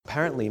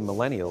apparently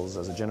millennials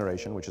as a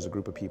generation, which is a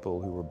group of people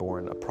who were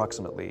born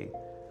approximately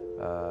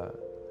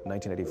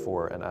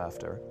 1984 and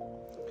after,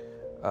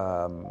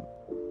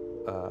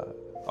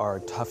 are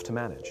tough to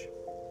manage.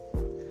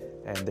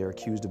 And they're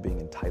accused of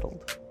being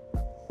entitled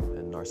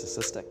and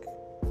narcissistic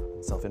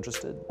and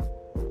self-interested,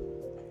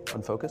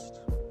 unfocused,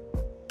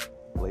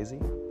 lazy.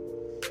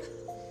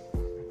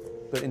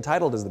 But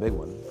entitled is the big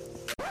one.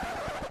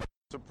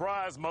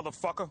 Surprise,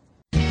 motherfucker.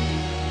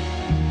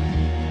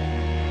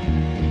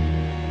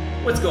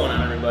 What's going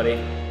on, everybody?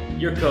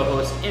 Your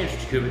co-host, Eric and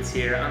Jakubs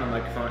here on the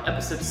microphone,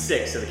 episode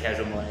 6 of the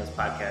Casual Millennials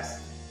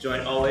podcast.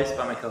 Joined always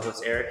by my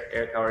co-host, Eric.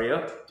 Eric, how are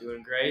you?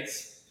 Doing great.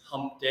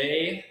 Hump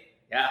day.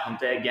 Yeah,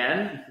 hump day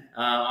again.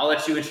 I'll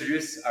let you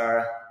introduce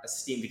our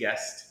esteemed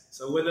guest.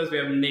 So with us, we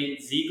have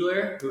Nate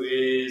Ziegler, who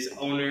is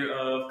owner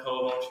of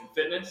CoMotion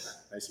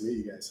Fitness. Nice to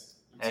meet you guys.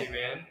 You too,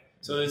 man.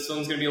 So this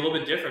one's going to be a little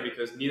bit different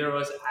because neither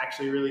of us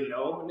actually really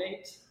know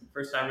Nate.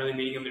 First time really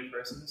meeting him in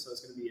person, so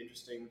it's going to be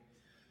interesting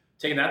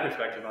taking that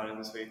perspective on it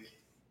this week.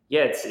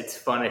 Yeah, it's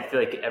fun. I feel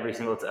like every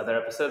single other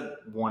episode,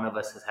 one of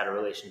us has had a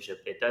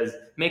relationship. It does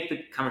make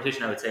the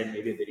conversation, I would say,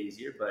 maybe a bit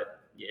easier, but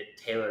it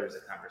tailors the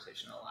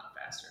conversation a lot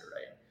faster,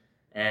 right?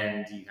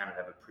 And you kind of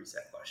have a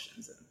preset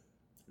questions and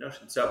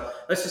notions. So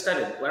let's just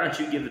start it. Why don't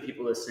you give the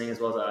people listening,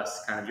 as well as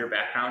us, kind of your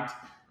background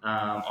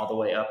all the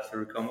way up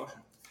through CoMotion?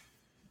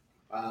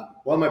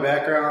 Well, my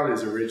background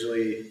is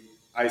originally,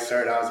 I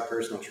started out as a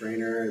personal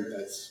trainer, and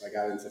I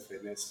got into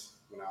fitness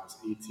when I was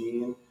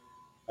 18.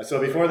 So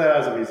before that, I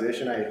was a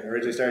musician. I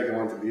originally started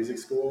going to music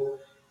school.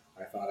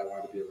 I thought I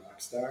wanted to be a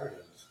rock star.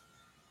 And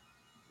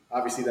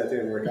obviously, that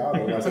didn't work out.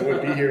 Otherwise, I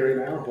wouldn't be here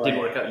right now. But Didn't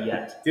work out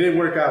yet. Didn't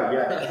work out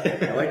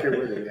yet. I like your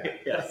wording. Yeah.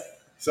 Yes.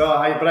 So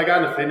I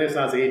got into fitness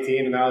when I was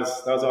 18, and that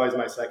was always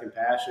my second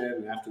passion.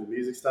 And after the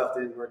music stuff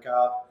didn't work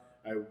out,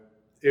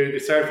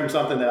 it started from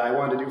something that I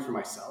wanted to do for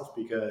myself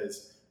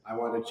because I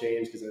wanted to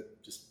change because of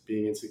just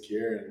being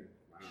insecure and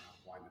I don't know,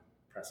 wanting to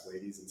impress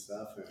ladies and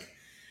stuff.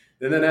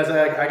 And then as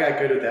I got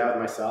good at that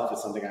with myself,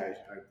 it's something I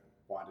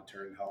wanted to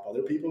turn and help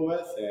other people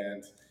with.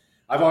 And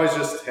I've always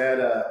just had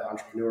an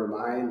entrepreneur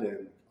mind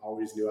and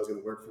always knew I was going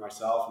to work for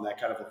myself. And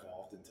that kind of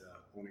evolved into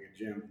owning a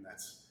gym. And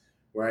that's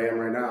where I am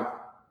right now.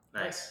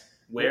 Nice.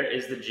 Where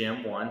is the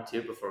gym? One,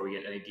 two, before we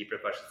get any deeper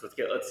questions, let's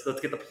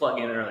get the plug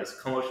in early. So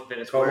CoMotion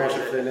Fitness.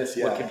 CoMotion Fitness,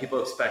 yeah. What can people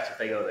expect if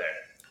they go there?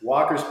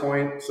 Walker's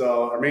Point.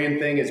 So our main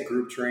thing is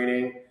group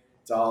training.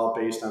 It's all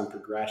based on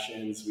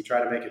progressions. We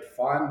try to make it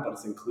fun, but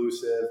it's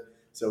inclusive.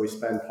 So we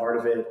spend part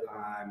of it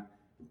on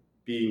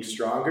being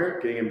stronger,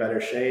 getting in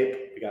better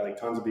shape. We got like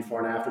tons of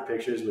before and after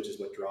pictures, which is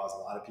what draws a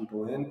lot of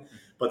people in.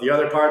 But the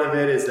other part of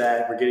it is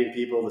that we're getting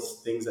people the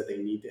things that they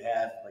need to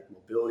have, like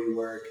mobility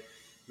work,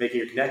 making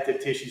your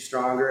connective tissue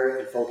stronger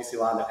and focusing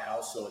a lot on that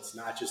health. So it's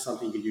not just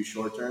something you can do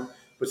short term,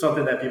 but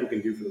something that people can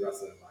do for the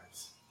rest of their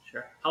lives.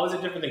 Sure. How is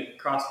it different than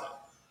CrossFit?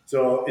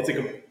 So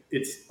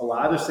it's a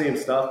lot of the same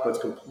stuff, but it's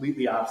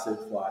completely opposite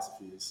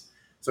philosophies.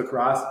 So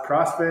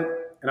CrossFit,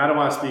 and I don't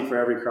want to speak for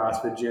every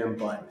CrossFit gym,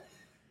 but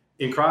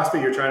in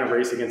CrossFit, you're trying to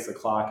race against the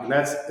clock.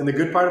 And the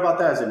good part about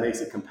that is it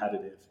makes it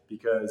competitive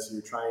because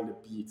you're trying to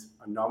beat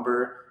a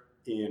number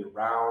in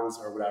rounds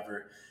or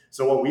whatever.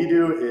 So what we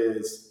do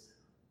is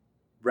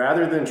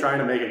rather than trying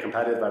to make it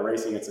competitive by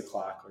racing against the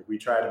clock, like we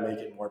try to make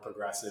it more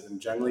progressive.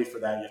 And generally for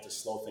that, you have to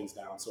slow things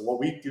down. So what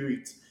we do,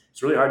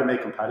 it's really hard to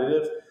make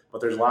competitive,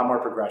 but there's a lot more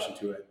progression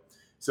to it.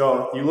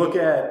 So you look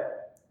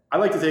at, I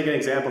like to take an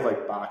example of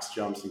like box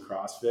jumps in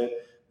CrossFit.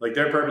 Like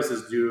their purpose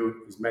is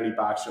do as many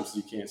box jumps as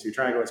you can. So you're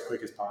trying to go as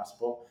quick as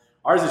possible.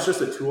 Ours is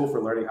just a tool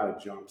for learning how to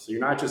jump. So you're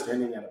not just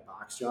ending at a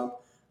box jump.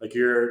 Like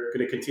you're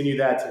going to continue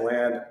that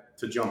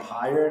to jump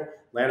higher,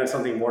 land on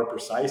something more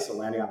precise. So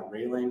landing on a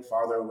railing,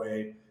 farther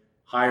away,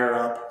 higher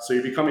up. So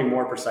you're becoming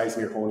more precise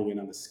and you're honing in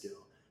on the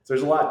skill. So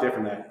there's a lot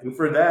different than that. And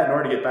for that, in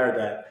order to get better at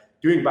that,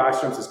 doing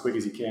box jumps as quick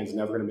as you can is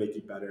never going to make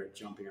you better at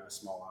jumping on a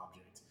small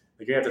object.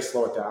 Like you have to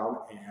slow it down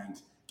and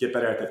get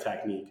better at the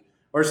technique.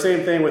 Or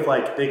same thing with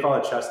like, they call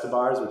it chest to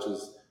bars, which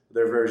is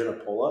their version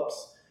of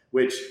pull-ups,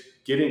 which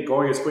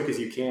going as quick as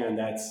you can,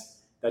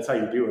 that's how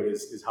you do it,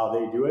 is how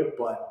they do it.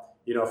 But,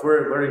 you know, if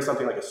we're learning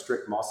something like a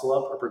strict muscle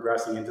up or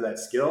progressing into that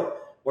skill,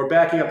 or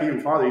backing up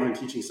even farther, even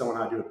teaching someone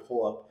how to do a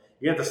pull-up,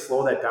 you have to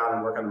slow that down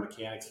and work on the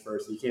mechanics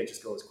first. You can't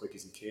just go as quick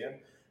as you can.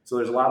 So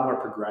there's a lot more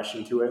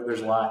progression to it.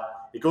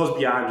 It goes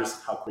beyond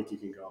just how quick you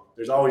can go.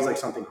 There's always like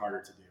something harder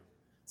to do.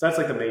 So that's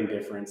like the main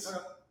difference. Okay.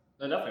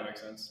 That definitely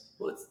makes sense.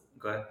 Well,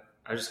 go ahead.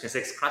 I was just going to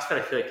say, 'cause CrossFit,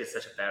 I feel like it's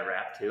such a bad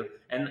rap too.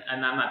 And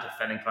I'm not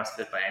defending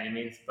CrossFit by any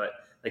means, but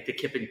like the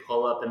kipping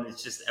pull-up, and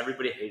it's just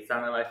everybody hates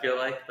on them, I feel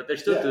like. But they're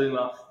still doing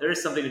well. There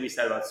is something to be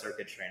said about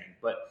circuit training.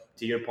 But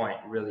to your point,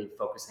 really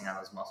focusing on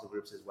those muscle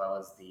groups as well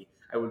as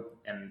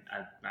and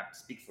I'm not to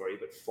speak for you,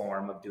 but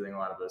form of doing a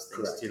lot of those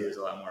things Correct, too is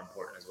a lot more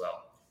important as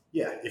well.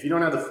 Yeah, if you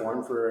don't have the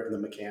form for the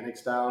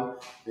mechanics down,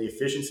 the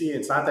efficiency,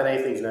 it's not that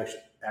anything's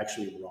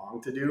actually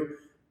wrong to do,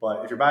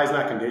 but if your body's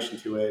not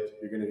conditioned to it,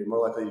 you're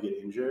more likely to get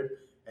injured.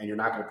 And you're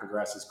not going to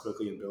progress as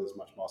quickly and build as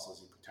much muscle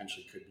as you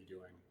potentially could be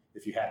doing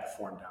if you had the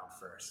form down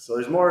first. So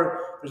there's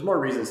more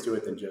reasons to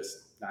it than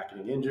just not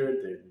getting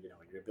injured. You're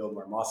going to build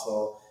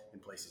muscle in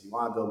places you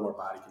want to build more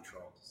body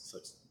control,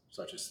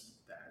 such as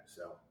that.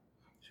 So,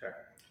 Sure.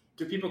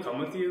 Do people come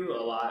with you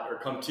a lot, or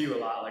come to you a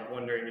lot, like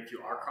wondering if you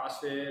are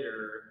CrossFit,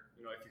 or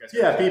if you guys?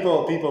 Yeah,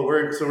 people.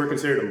 We're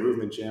considered a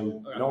movement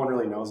gym. Okay. No one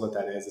really knows what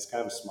that is. It's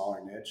kind of a smaller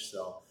niche.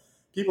 So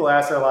people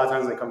ask that a lot of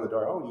times when they come to the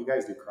door. Oh, you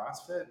guys do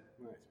CrossFit?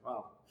 I'm like,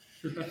 wow.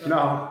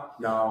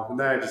 No. And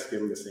then I just give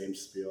them the same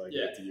spiel I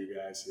get to you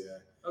guys. Yeah.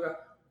 Okay.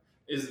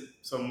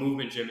 So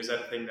movement gym, is that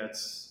a thing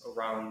that's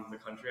around the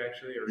country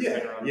actually, or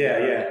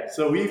Yeah.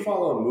 So we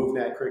follow a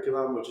MoveNet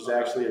curriculum, which is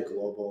actually a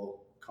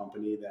global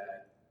company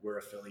that we're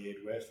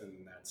affiliated with,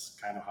 and that's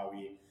kind of how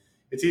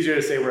it's easier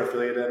to say we're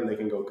affiliated with them. They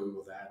can go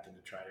Google that than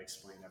to try to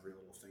explain every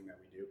little thing that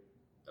we do.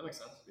 That makes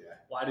sense. Yeah.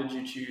 Why did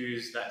you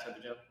choose that type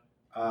of gym?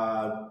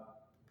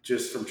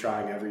 Just from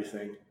trying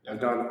everything.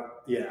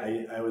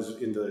 I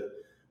was into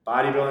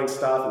bodybuilding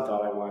stuff and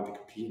thought I wanted to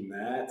compete in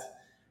that.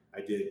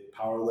 I did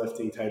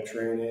powerlifting type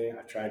training.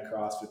 I've tried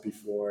CrossFit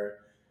before.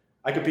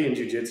 I compete in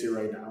jiu-jitsu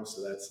right now,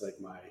 so that's like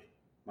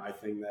my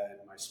thing,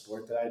 my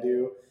sport that I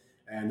do.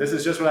 And this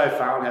is just what I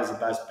found has the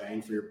best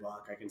bang for your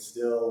buck. I can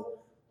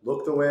still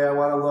look the way I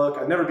want to look.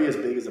 I'd never be as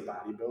big as a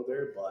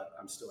bodybuilder, but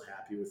I'm still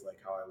happy with like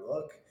how I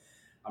look.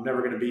 I'm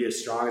never going to be as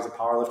strong as a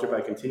powerlifter, but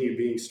I continue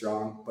being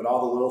strong. But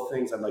all the little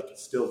things, I'm like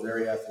still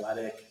very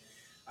athletic.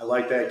 I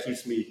like that it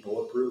keeps me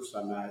bulletproof, so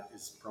I'm not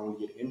as prone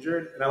to get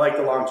injured. And I like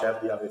the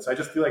longevity of it. So I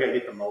just feel like I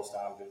get the most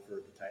out of it for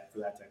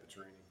that type of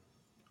training.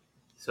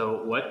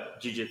 So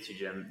what jiu-jitsu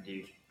gym do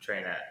you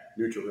train at?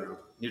 Neutral ground.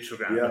 Neutral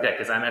ground. Yeah. Okay,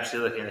 because I'm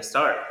actually looking to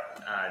start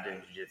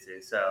doing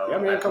jiu-jitsu. So Yeah,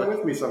 man, come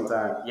with me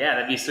sometime. Yeah,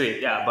 that'd be sweet.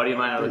 Yeah, a buddy of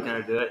mine are looking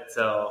to do it.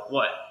 So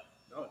what?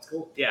 No, it's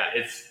cool. Yeah,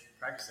 it's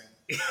Practicing.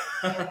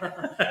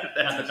 Not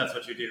that that's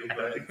what you do,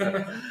 but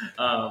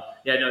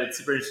it's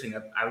super interesting.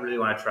 I really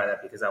want to try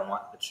that because I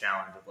want the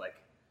challenge of like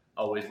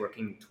always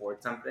working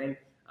towards something.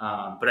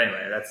 But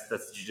anyway, that's the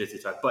jiu-jitsu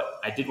talk. But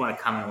I did want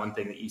to comment on one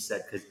thing that you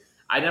said, because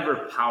I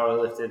never power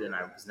lifted and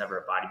I was never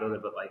a bodybuilder,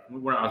 but like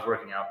when I was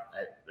working out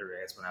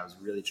when I was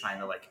really trying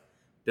to like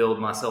build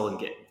muscle and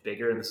get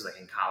bigger, and this was like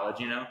in college,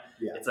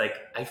 it's like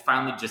I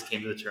finally just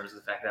came to the terms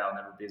with the fact that I'll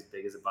never be as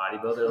big as a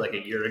bodybuilder like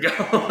a year ago.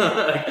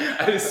 Like,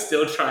 I was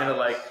still trying to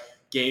like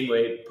gain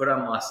weight, put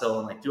on muscle,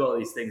 and like do all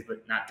these things,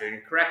 but not doing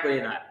it correctly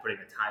and not putting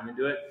the time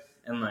into it.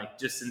 And like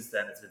just since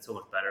then, it's been so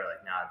much better.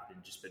 Like now I've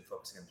been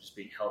focusing on just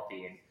being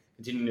healthy and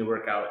continuing to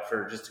work out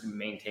for just to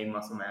maintain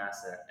muscle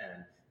mass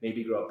and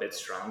maybe grow a bit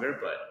stronger,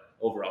 but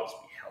overall just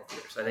be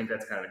healthier. So I think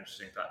that's kind of an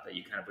interesting thought that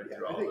you kind of went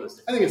through all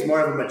those. I think it's more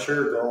of a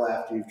mature goal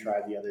after you've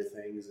tried the other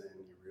things and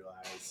you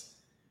realize,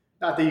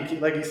 not that you can,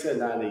 like you said,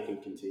 not that you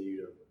can continue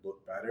to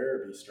look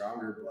better or be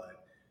stronger,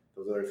 but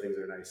those other things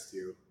are nice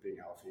too, being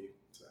healthy.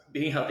 So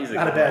being healthy is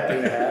not a bad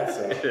thing to have.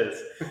 So. It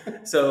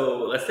is.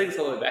 So let's take this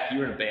all the way back. You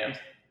were in a band.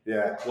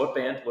 Yeah. What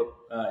band? What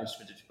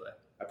instrument did you play?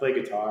 I play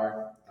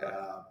guitar. Okay.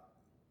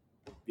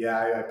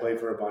 I played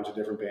for a bunch of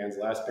different bands.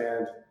 Last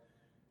band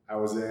I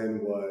was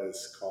in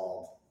was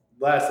called,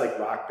 last like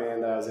rock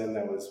band that I was in,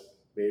 it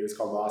was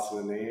called Lost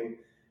in the Name,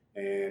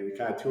 and we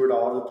kind of toured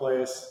all over the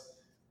place.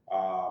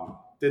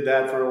 Did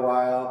that for a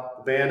while.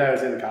 The band I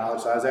was in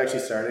college, so I was actually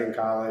starting in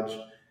college.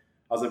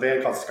 I was in a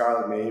band called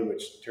Scarlet Maid,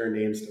 which turned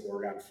names to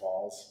Oregon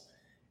Falls.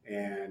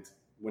 And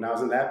when I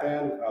was in that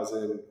band, I was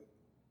in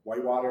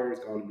Whitewater,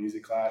 going to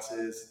music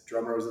classes.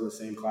 Drummer was in the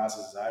same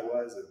classes as I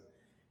was, and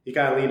he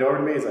kind of leaned over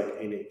to me. He's like,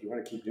 "Hey Nate, do you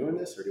want to keep doing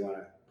this, or do you want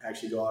to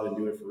actually go out and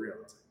do it for real?"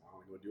 I was like, "I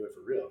want to go do it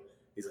for real."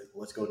 He's like,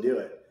 "Well, let's go do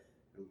it."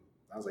 And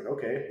I was like,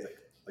 "Okay." He's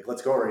like,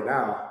 "Let's go right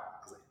now."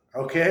 I was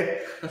like,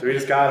 "Okay." So we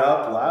just got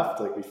up,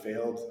 left. Like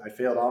I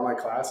failed all my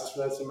classes for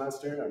that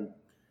semester. I'm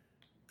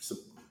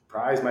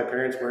surprised my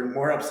parents weren't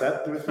more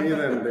upset with me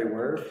than they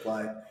were.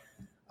 But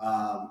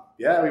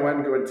we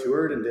went and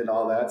toured and did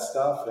all that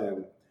stuff.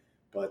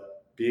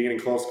 But being in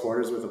close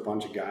quarters with a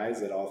bunch of guys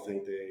that all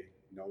think they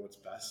know what's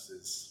best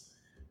is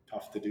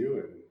tough to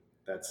do, and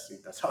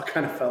that's how it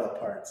kind of fell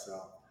apart.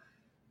 So,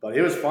 but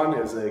it was fun.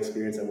 It was an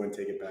experience. I wouldn't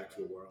take it back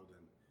for the world,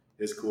 and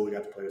it's cool. We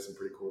got to play with some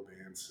pretty cool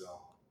bands. So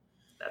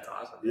that's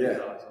awesome. Yeah,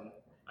 that's awesome.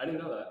 I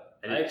didn't know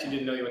that. I actually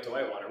didn't know you went to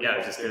Whitewater. Yeah, I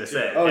was just gonna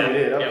say. Oh, yeah, you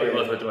did? Okay. Yeah, we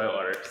both went to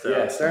Whitewater. So.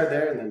 Yeah, I started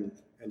there and then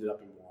ended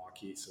up in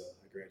Milwaukee. So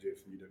I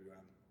graduated from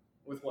UWM.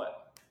 With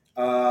what?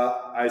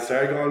 I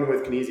started going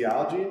with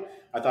kinesiology.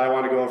 I thought I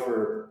wanted to go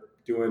for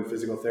doing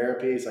physical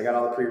therapy, so I got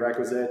all the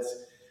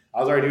prerequisites. I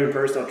was already doing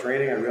personal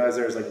training. I realized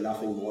there was like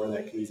nothing more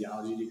that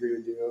kinesiology degree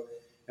would do.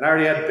 And I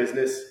already had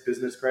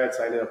business credits,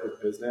 so I ended up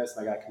with business,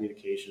 and I got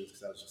communications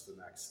because that was just the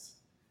next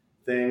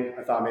thing.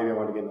 I thought maybe I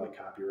wanted to get into like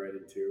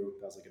copywriting too.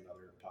 That was like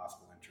another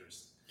possible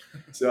interest.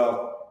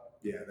 So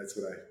yeah, that's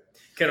what I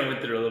kind of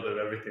went through a little bit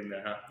of everything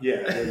there, huh? Yeah,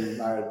 and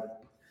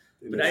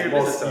it's the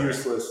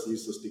most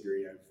useless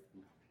degree.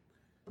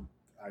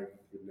 I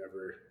would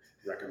never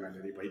recommend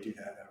anybody do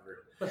that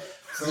ever.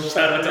 So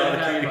shout out to all the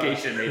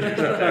communication majors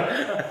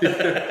out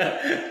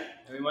there.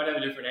 And we might have a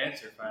different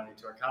answer finally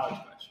to our college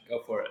question.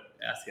 Go for it.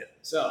 Ask it.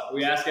 So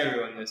we ask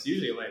everyone this,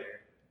 usually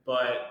later.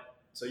 But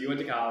so you went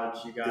to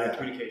college, you got a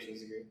communications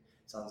degree,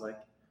 sounds like.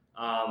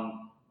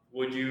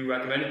 Would you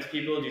recommend it to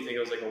people? Do you think it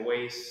was like a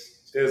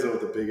waste? It was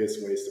the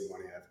biggest waste of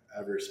money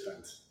I've ever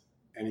spent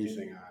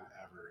anything on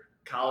ever.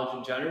 College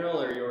in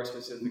general, or your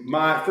specific?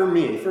 For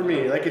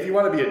me, like if you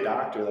want to be a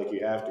doctor, like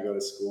you have to go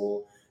to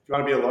school. If you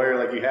want to be a lawyer,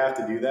 like you have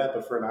to do that.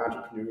 But for an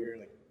entrepreneur,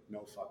 like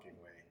no fucking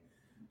way.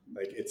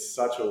 Like it's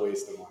such a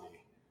waste of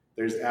money.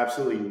 There's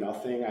absolutely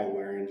nothing I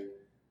learned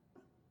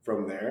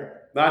from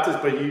there. Not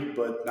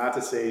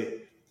to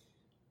say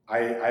I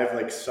have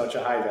like such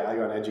a high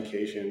value on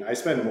education. I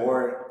spend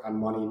more on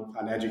money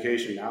on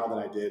education now than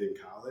I did in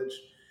college.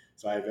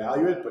 So I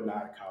value it, but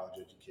not college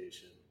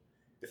education.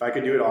 If I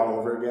could do it all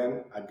over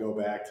again, I'd go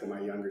back to my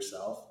younger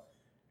self.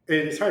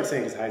 It's hard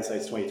saying because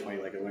hindsight's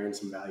 20/20. Like I learned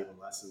some valuable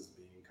lessons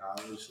being in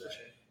college.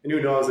 And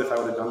who knows if I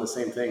would have done the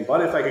same thing.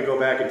 But if I could go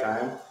back in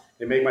time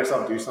and make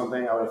myself do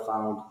something, I would have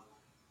found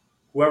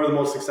whoever the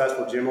most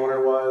successful gym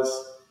owner was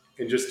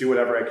and just do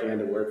whatever I can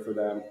to work for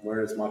them,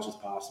 learn as much as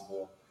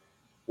possible.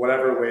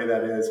 Whatever way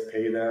that is,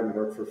 pay them,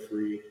 work for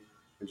free,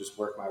 and just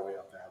work my way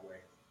up that way.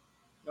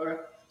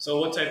 Okay. So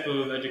what type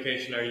of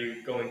education are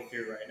you going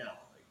through right now?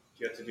 Like,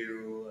 do you have to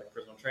do like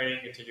personal training,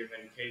 continuing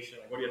education?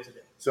 Like, what do you have to do?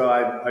 So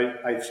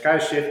I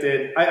kind of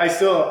shifted. I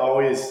still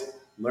always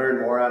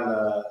learn more on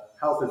the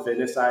health and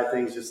fitness side of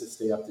things just to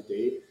stay up to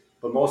date.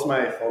 But most of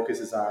my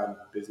focus is on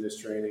business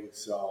training.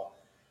 So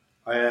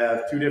I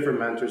have two different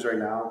mentors right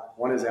now.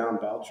 One is Alan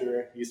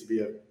Belcher. He used to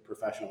be a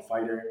professional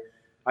fighter.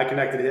 I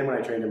connected him when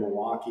I trained in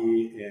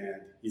Milwaukee,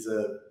 and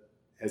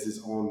has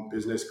his own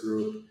business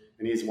group,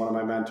 and he's one of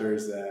my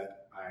mentors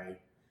that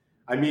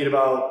I meet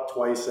about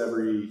twice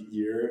every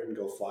year and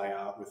go fly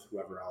out with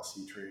whoever else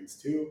he trains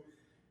too.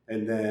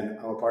 And then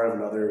I'm a part of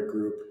another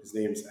group. His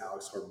name's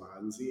Alex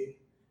Hormanzi,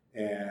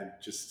 and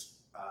just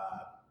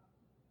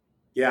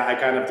I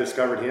kind of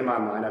discovered him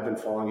online. I've been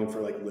following him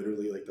for like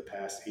literally like the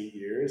past 8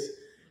 years.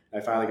 I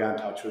finally got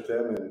in touch with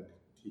him, and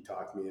he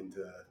talked me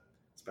into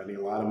spending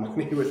a lot of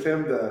money with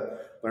him to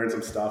learn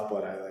some stuff.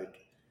 But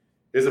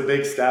it was a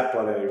big step,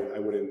 but I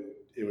wouldn't.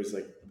 It was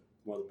like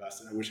one of the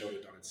best, and I wish I would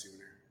have done it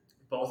sooner.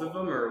 Both of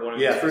them, or one of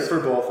them? Yeah, for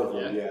both of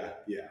them.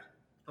 Yeah.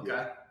 Okay.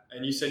 Yeah.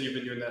 And you said you've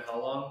been doing that how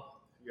long?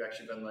 Have you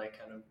actually been like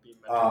kind of being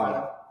mentored by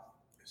them?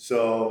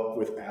 So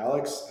with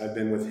Alex, I've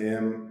been with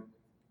him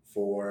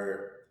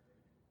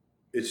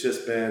it's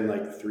just been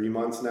like 3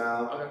 months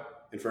now. Okay.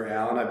 And for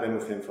Alan, I've been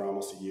with him for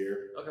almost a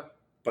year. Okay.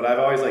 But I've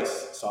always like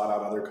sought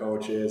out other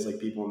coaches, like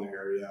people in the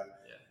area,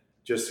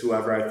 just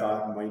whoever I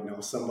thought might know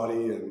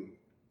somebody, and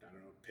I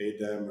don't know, paid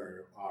them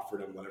or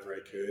offered them whatever I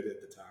could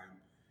at the time.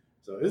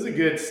 So it was a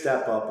good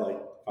step up, like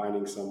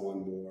finding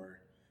someone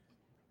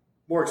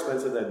more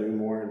expensive that knew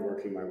more and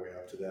working my way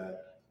up to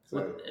that. So,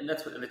 well, and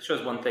it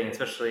shows one thing,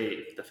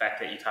 especially the fact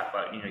that you talk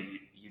about,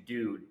 you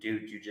do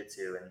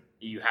jiu-jitsu, and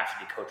you have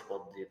to be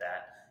coachable to do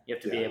that. You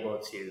have to be able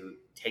to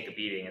take a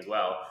beating as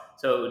well.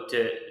 So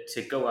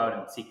to go out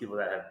and seek people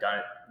that have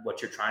done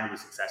what you're trying to do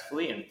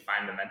successfully and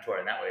find a mentor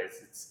in that way,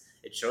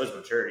 it shows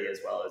maturity as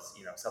well as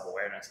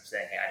self-awareness of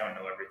saying, hey, I don't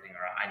know everything,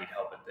 or I need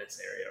help in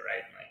this area,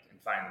 right? And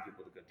finding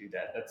people to go do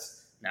that.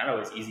 That's not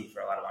always easy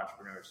for a lot of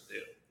entrepreneurs to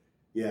do.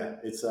 Yeah,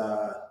 it's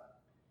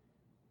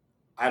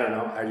I don't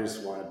know. I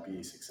just want to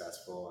be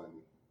successful, and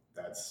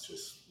that's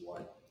just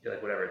what. You're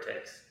like, whatever it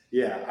takes.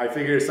 Yeah, I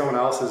figure if someone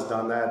else has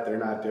done that, they're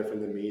not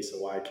different than me, so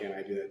why can't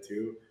I do that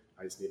too?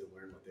 I just need to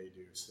learn what they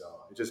do,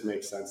 so it just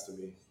makes sense to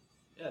me.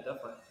 Yeah,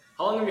 definitely.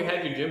 How long have you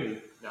had your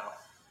gym now?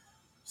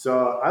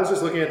 So I was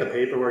just looking at the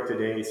paperwork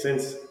today.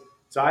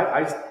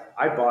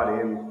 I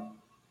bought in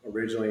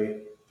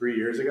originally 3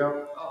 years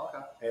ago. Oh,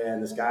 okay.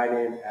 And this guy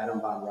named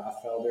Adam von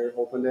Rothfelder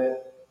opened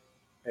it,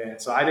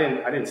 and so I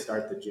didn't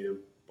start the gym,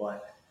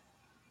 but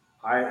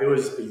it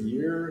was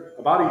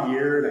about a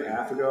year and a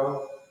half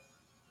ago.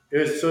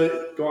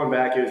 Going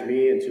back, it was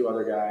me and two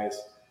other guys,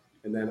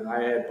 and then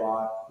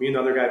me and the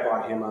other guy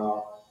bought him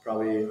out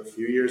probably a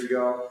few years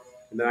ago,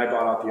 and then I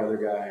bought out the other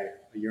guy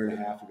a year and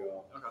a half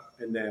ago,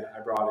 and then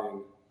I brought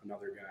in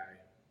another guy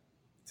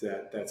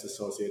that's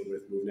associated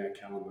with MoveNet,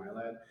 Kellen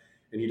Mylad,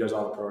 and he does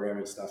all the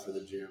programming stuff for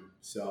the gym.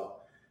 So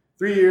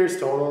 3 years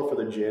total for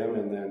the gym,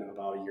 and then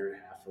about a year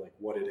and a half for like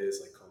what it is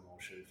like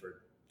CoMotion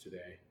for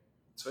today.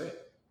 Sweet.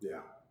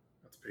 Yeah.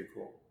 That's pretty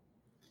cool.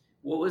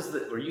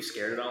 Were you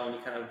scared at all when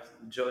you kind of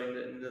joined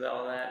into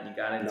all that and you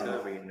got into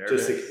it? Were you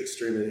nervous? Just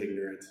extremely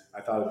ignorant.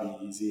 I thought it'd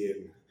be easy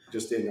and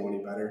just didn't know any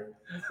better.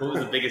 What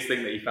was the biggest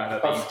thing that you found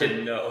out that you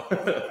didn't know?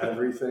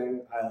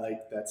 Everything. I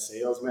like that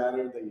sales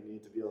matter, that you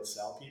need to be able to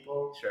sell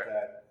people. Sure.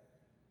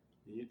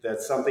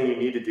 That's something you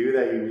need to do,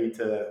 that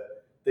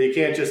you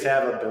can't just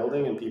have a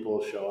building and people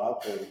will show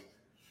up,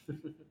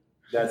 and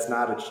that's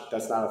not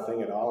a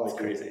thing at all. Like, it's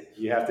crazy.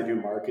 You have to do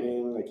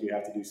marketing, like you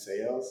have to do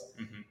sales.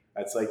 Mm-hmm.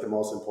 That's like the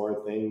most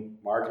important thing.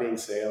 Marketing,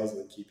 sales,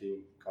 and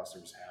keeping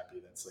customers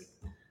happy.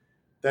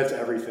 That's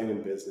everything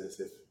in business.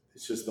 If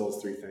it's just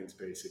those three things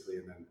basically,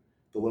 and then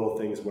the little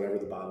things, whatever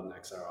the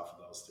bottlenecks are off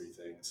of those three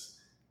things,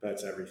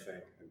 that's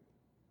everything. And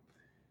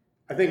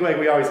I think like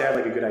we always had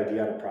like a good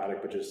idea on a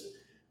product, but just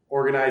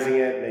organizing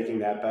it, making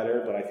that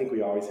better. But I think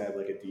we always had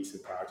like a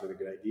decent product and a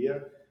good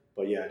idea.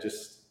 But yeah,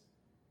 just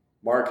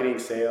marketing,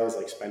 sales,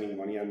 like spending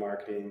money on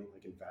marketing,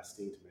 like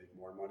investing to make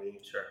more money.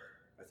 Sure.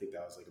 I think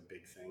that was like a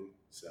big thing.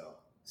 So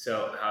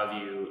how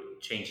have you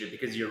changed it?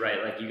 Because you're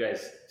right, like you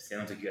guys,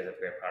 sounds like you guys have a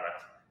great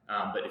product.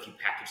 But if you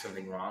package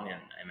something wrong,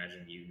 and I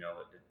imagine you know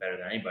it better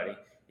than anybody,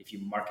 if you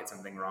market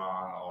something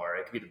wrong, or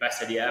it could be the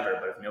best idea ever,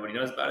 but if nobody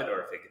knows about it, or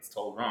if it gets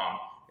told wrong,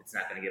 it's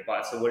not going to get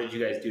bought. So what did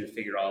you guys do to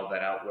figure all of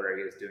that out? What are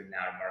you guys doing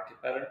now to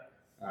market better?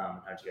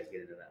 How did you guys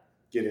get into that?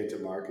 Get into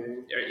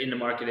marketing? Or into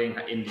marketing,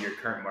 into your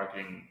current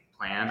marketing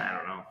plan? I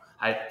don't know.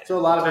 So a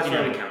lot of it's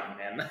an accountant,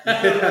 man.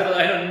 I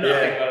don't know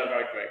nothing about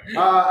marketing.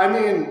 I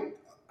mean,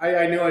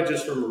 I know I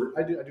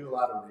do a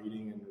lot of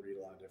reading and read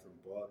a lot of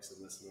different books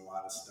and listen to a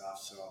lot of stuff.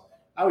 So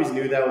I always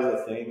knew that was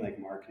a thing. Like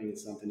marketing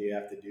is something you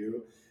have to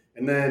do,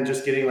 and then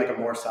just getting like a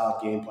more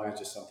solid game plan is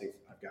just something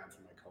I've gotten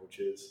from my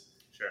coaches.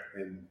 Sure.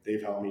 And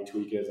they've helped me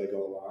tweak it as I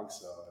go along.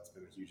 So that's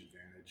been a huge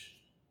advantage.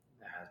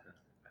 That has been.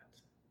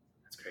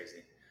 That's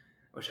crazy.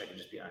 I wish I could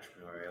just be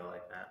entrepreneurial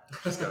like that.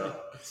 Just go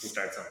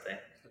start something.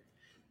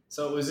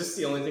 So was this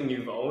the only thing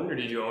you've owned, or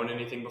did you own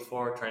anything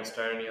before, trying to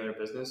start any other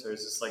business, or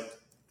is this like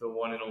the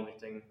one and only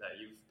thing that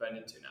you've been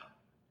into now?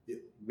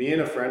 Me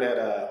and a friend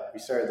we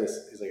started this,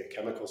 is like a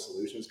chemical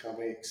solutions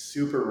company,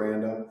 super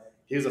random.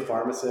 He was a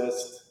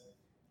pharmacist.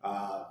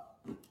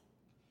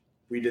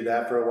 We did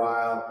that for a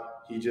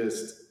while.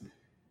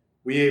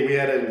 We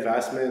had an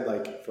investment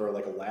like for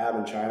like a lab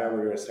in China. We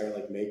were going to start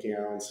like making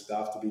our own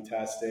stuff to be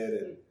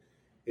tested, and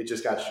it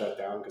just got shut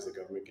down because the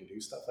government can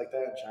do stuff like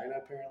that in China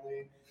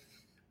apparently.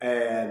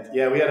 And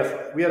yeah, we had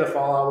a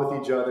fallout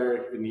with each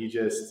other, and he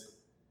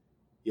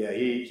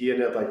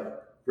ended up like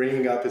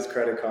bringing up his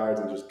credit cards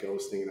and just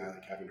ghosting, and I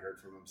like haven't heard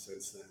from him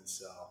since then.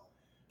 So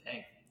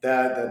dang,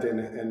 that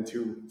didn't end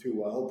too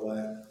well.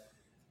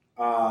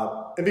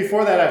 But and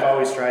before that, I've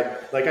always tried,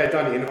 like I've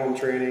done in-home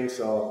training.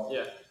 So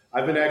yeah,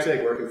 I've been actually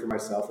like working for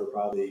myself for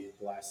probably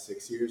the last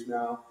 6 years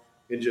now,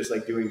 and just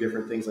like doing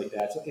different things like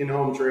that. So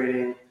in-home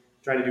training,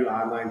 trying to do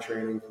online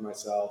training for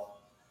myself.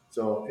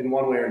 So in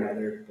one way or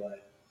another,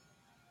 but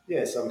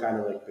yeah, some kind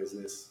of like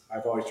business.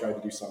 I've always tried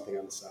to do something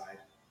on the side.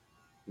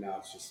 Now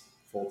it's just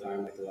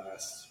full-time like the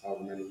last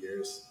however many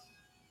years.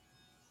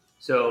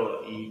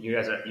 So you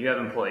have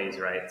employees,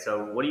 right?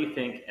 So what do you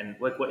think, and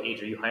like what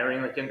age are you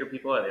hiring, like younger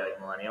people? Are they like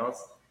millennials?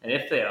 And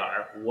if they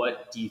are,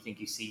 what do you think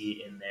you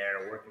see in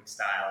their working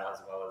style as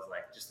well as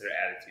like just their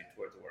attitude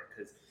towards work?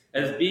 Because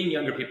as being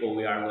younger people,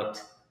 we are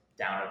looked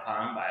down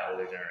upon by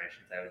older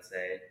generations, I would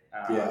say,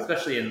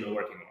 especially in the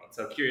working world.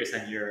 So curious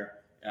on your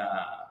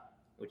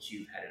what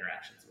you've had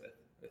interactions with.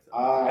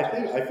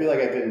 I feel like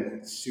I've been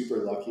super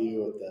lucky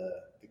with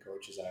the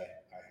coaches I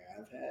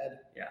have had.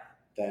 Yeah.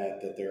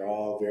 That they're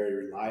all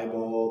very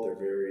reliable. They're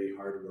very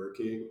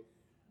hardworking.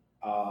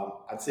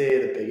 I'd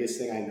say the biggest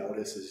thing I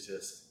notice is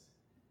just,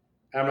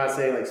 I'm not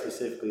saying like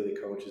specifically the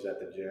coaches at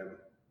the gym,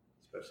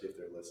 especially if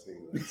they're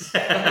listening to this.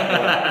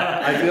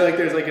 I feel like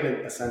there's like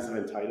a sense of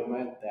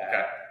entitlement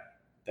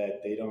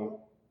that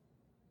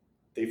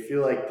they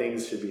feel like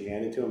things should be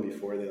handed to them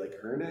before they like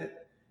earn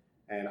it.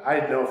 And I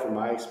know from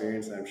my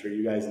experience, and I'm sure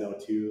you guys know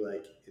too,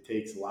 like it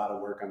takes a lot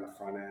of work on the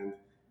front end.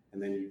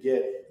 And then you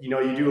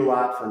do a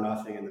lot for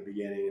nothing in the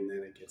beginning, and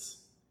then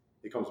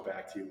it comes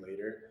back to you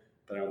later.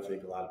 But I don't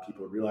think a lot of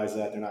people realize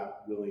that. They're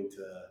not willing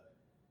to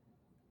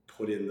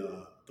put in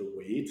the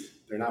weight.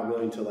 They're not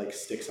willing to like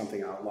stick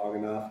something out long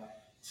enough.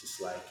 It's just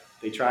like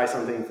they try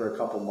something for a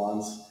couple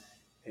months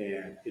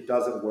and it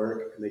doesn't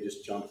work, and they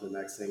just jump to the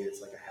next thing. And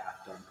it's like a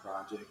half-done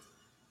project,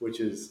 which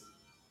is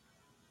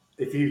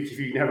if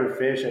you never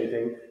finish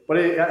anything. But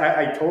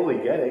I totally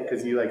get it,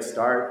 because you like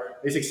start.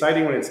 It's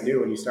exciting when it's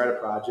new and you start a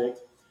project.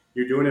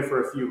 You're doing it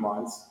for a few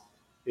months.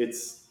 It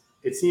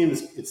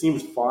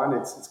seems fun.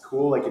 It's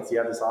cool. Like you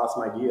have this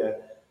awesome idea,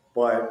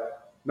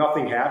 but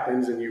nothing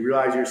happens, and you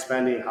realize you're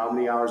spending how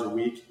many hours a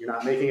week. You're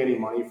not making any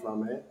money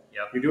from it.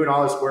 Yep. You're doing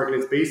all this work,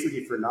 and it's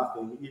basically for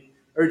nothing,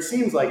 or it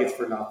seems like it's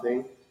for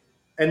nothing.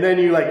 And then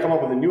you like come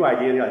up with a new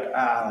idea, and you're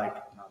like,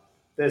 no,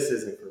 this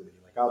isn't for me.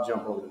 Like I'll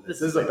jump over to this.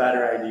 This is a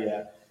better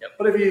idea. Yep.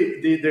 But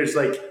there's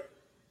like,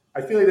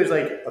 I feel like there's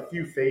like a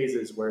few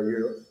phases where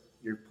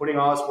you're putting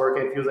all this work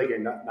in. It feels like you're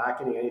not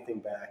getting anything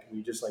back. And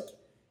you just like,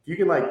 if you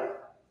can like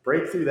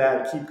break through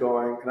that and keep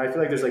going. And I feel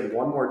like there's like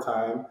one more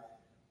time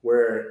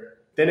where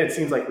then it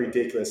seems like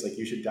ridiculous. Like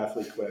you should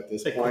definitely quit at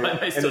this point.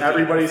 And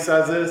everybody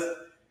says this.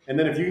 And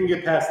then if you can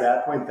get past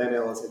that point, then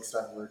it'll like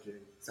start working.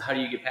 So how do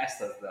you get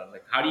past those though?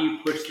 Like how do you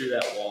push through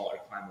that wall or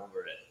climb over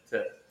it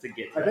to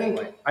get to that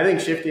point? I think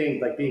shifting,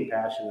 like being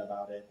passionate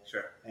about it.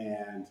 Sure.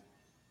 And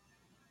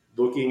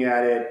looking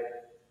at it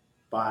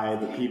by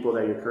the people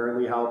that you're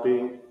currently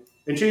helping,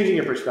 and changing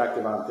your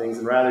perspective on things,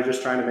 and rather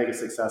just trying to make a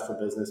successful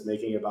business,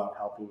 making it about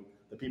helping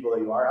the people that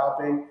you are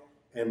helping,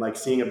 and like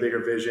seeing a bigger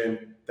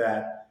vision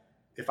that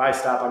if I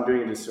stop, I'm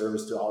doing a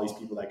disservice to all these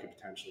people that could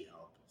potentially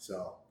help.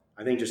 So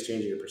I think just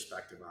changing your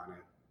perspective on it.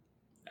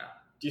 Yeah.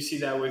 Do you see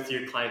that with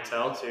your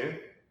clientele too?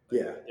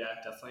 Yeah. Yeah,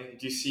 definitely.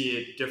 Do you see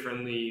it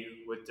differently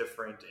with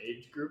different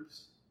age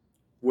groups?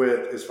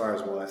 With as far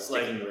as what?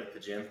 Sticking with the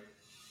gym?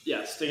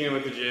 Yeah, sticking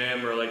with the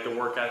gym, or like the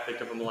work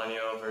ethic of a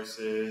millennial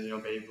versus,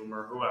 baby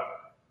boomer, whoever.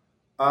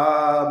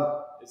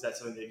 Um, Is that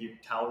something that you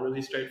tell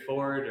really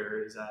straightforward,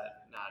 or is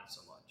that not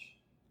so much?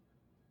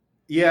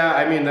 Yeah,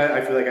 I mean, I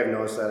feel like I've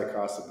noticed that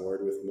across the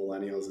board with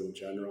millennials in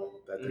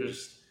general, that they're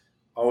just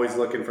always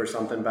looking for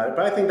something better.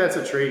 But I think that's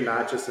a trait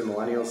not just in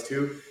millennials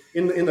too.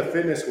 In the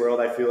fitness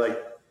world, I feel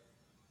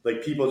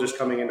like people just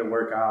coming in to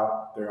work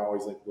out, they're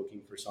always like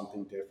looking for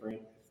something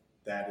different.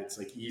 That it's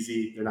like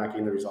easy, they're not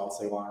getting the results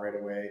they want right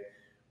away,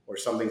 or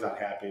something's not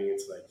happening.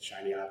 It's like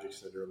shiny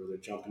objects that are, they're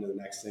jumping to the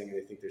next thing, and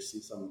they think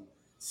there's some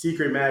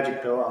secret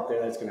magic pill out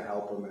there that's going to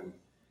help them, and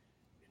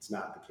it's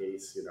not the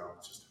case.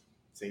 It's just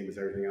same as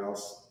everything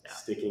else.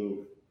 Yeah.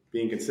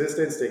 Being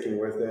consistent, sticking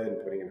with it,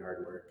 and putting in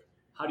hard work.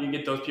 How do you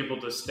get those people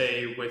to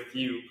stay with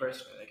you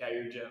personally, like at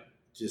your gym?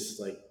 Just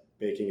like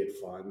making it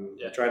fun.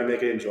 Yeah. Try to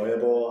make it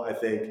enjoyable. I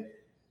think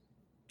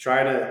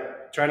try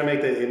to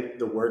make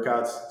the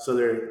workouts so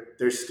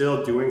they're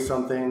still doing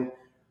something.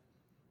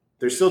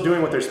 They're still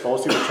doing what they're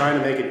supposed to, but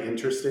trying to make it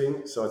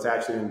interesting so it's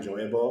actually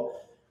enjoyable.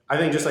 I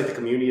think just like the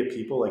community of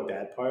people, like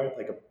that part,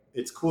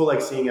 it's cool,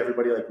 like seeing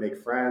everybody like make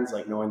friends,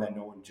 like knowing that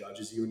no one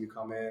judges you when you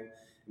come in.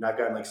 And I've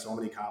gotten like so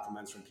many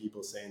compliments from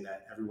people saying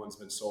that everyone's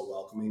been so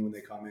welcoming when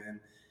they come in,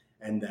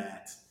 and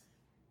that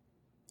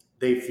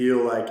they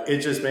feel like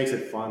it just makes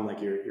it fun.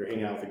 Like you're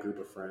hanging out with a group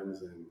of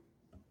friends and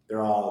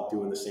they're all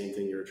doing the same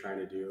thing you're trying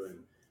to do. And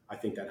I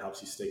think that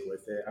helps you stick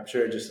with it. I'm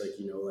sure just like,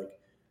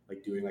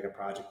 like doing like a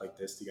project like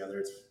this together,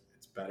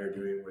 it's better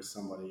doing it with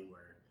somebody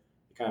where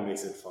it kind of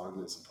makes it fun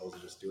as opposed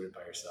to just doing it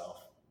by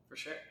yourself. For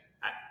sure.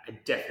 I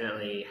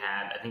definitely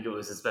had, I think it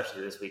was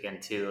especially this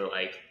weekend too,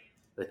 like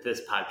with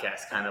this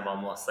podcast, kind of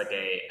almost like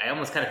I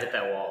almost kind of hit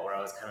that wall where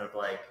I was kind of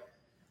like,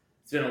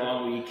 it's been a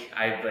long week.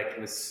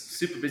 It was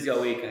super busy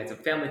all week. I had some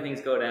family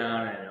things go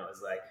down, and it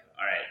was like,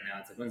 all right, now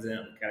it's like Wednesday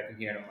night, I gotta come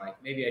here, and I'm like,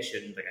 maybe I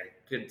shouldn't. Like,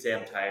 I could say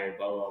I'm tired,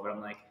 blah, blah, blah, but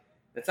I'm like,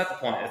 that's not the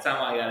point. That's not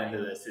why I got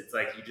into this. It's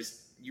like,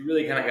 you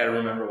really kind of got to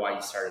remember why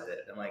you started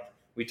it. And like,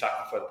 we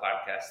talked before the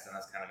podcast, and I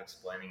was kind of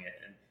explaining it,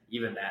 and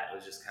even that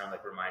was just kind of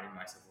like reminding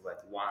myself of like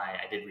why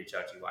I did reach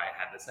out to you, why I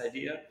had this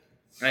idea.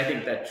 And I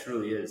think that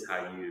truly is how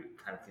you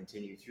kind of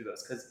continue through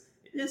those, because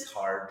it is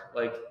hard.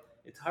 Like,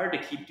 it's hard to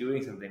keep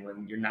doing something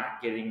when you're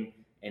not getting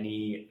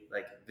any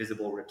like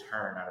visible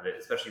return out of it,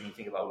 especially when you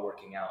think about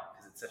working out,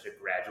 because it's such a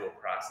gradual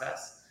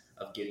process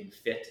of getting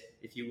fit,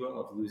 if you will,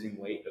 of losing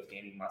weight, of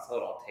gaining muscle.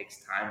 It all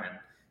takes time, and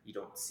you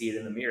don't see it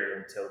in the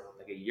mirror until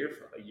like a year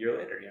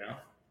later,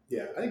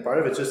 Yeah, I think part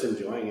of it's just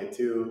enjoying it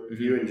too. If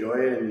you enjoy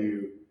it and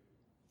you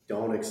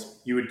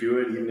would do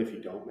it even if you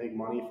don't make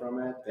money from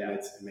it, then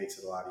it makes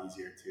it a lot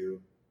easier too.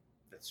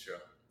 That's true.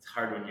 It's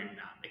hard when you're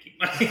not making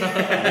money.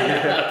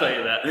 I'll tell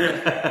you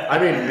that. I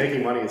mean,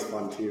 making money is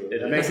fun too.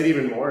 It makes it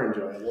even more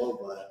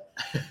enjoyable, but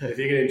if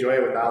you can enjoy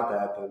it without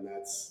that, then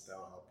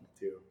that'll help you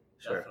too.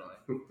 Sure.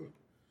 Definitely.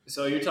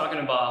 So you're talking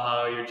about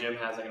how your gym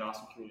has like an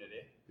awesome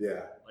community.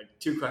 Yeah. Like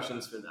 2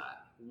 questions for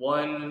that.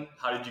 1,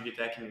 how did you get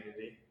that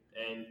community?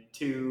 And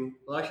 2,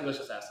 well, actually, let's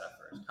just ask that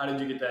first. How did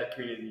you get that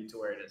community to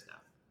where it is now?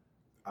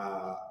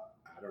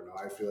 I don't know.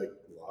 I feel like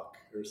luck,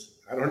 or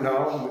I don't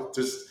know.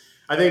 Just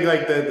I think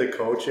like the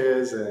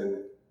coaches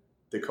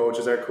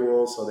are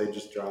cool, so they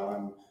just draw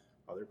on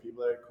other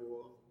people that are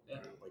cool. Yeah.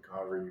 Like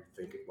however you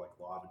think of like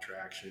law of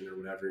attraction or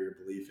whatever your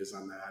belief is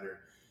on that, or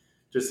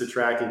just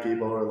attracting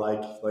people who are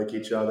like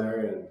each other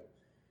and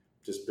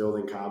just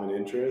building common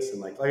interests,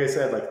 and like I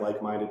said,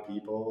 like-minded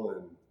people,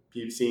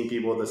 and seeing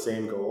people with the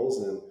same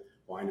goals and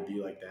wanting to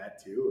be like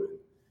that too,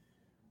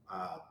 and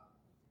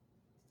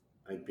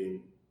like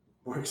being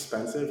more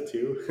expensive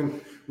too,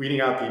 and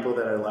weeding out people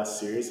that are less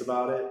serious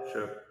about it.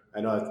 Sure. I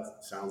know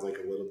it sounds like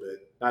a little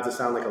bit, not to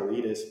sound like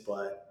elitist,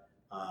 but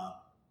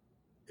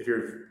if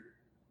you're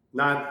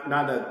not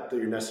that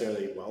you're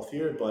necessarily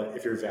wealthier, but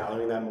if you're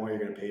valuing that more, you're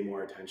going to pay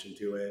more attention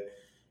to it,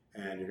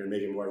 and you're going to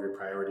make it more of your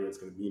priority. It's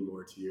going to mean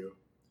more to you.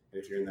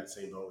 And if you're in that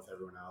same boat with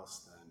everyone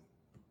else, then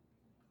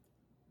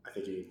I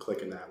think you can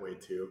click in that way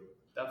too.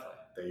 Definitely.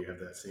 That you have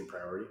that same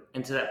priority.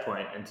 And to that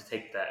point, and to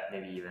take that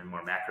maybe even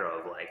more macro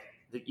of like,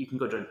 you can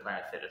go join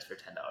Planet Fitness for $10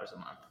 a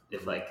month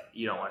if like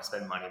you don't want to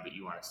spend money, but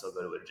you want to still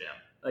go to a gym.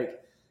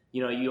 Like,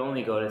 you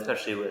only go to,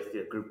 especially with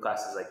group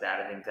classes like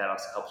that. I think that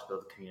also helps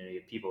build a community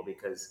of people,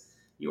 because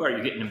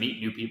you're getting to meet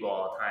new people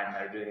all the time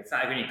that are doing it. It's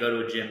not like when you go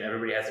to a gym,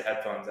 everybody has their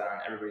headphones on,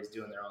 everybody's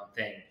doing their own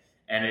thing.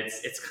 And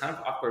it's kind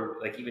of awkward,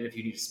 like even if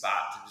you need a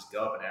spot to just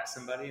go up and ask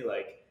somebody,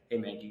 like, hey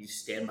man, can you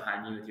stand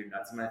behind me with your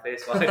nuts in my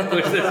face while I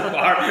push this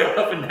bar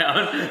up and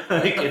down?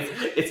 Like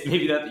it's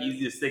maybe not the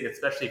easiest thing,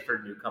 especially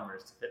for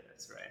newcomers to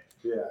fitness, right?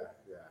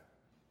 Yeah,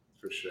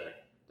 for sure.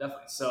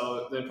 Definitely.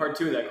 So then part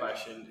 2 of that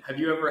question, have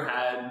you ever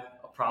had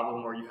a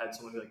problem where you had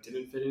someone who like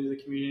didn't fit into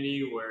the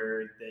community,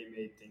 where they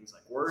made things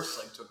like worse,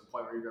 like to the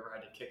point where you've ever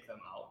had to kick them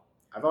out?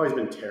 I've always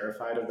been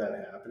terrified of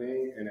that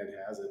happening, and it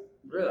hasn't.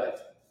 Really?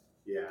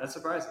 Yeah. That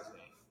surprises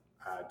me.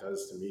 It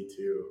does to me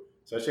too.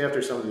 Especially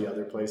after some of the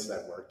other places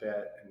I've worked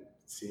at and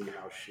seeing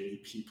how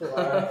shitty people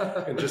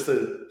are and just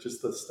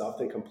the stuff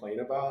they complain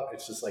about.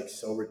 It's just like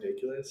so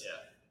ridiculous. Yeah.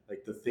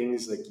 Like the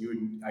things like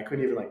I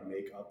couldn't even like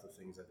make up the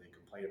things that they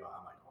complain about.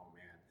 I'm like, oh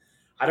man,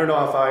 I don't know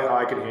how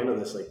I could handle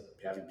this, like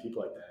having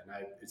people like that.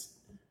 And it's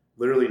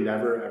literally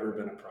never ever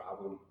been a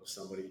problem of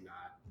somebody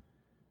not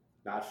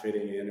not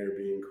fitting in or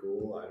being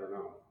cool. I don't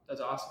know.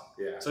 That's awesome.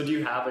 Yeah. So do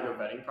you have like a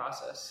vetting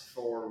process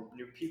for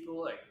new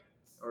people, like,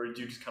 or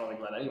do you just kind of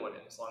like let anyone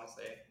in as long as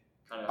they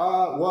kind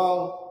of?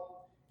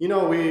 Well, you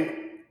know,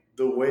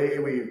 the way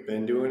we've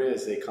been doing it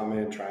is they come in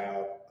and try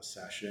out a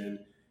session,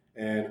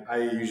 and I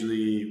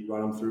usually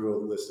run them through a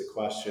list of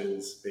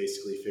questions,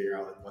 basically figure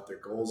out like what their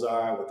goals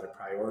are, what their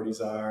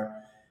priorities are,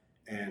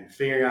 and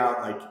figuring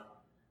out like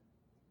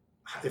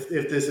if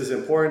this is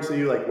important to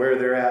you, like where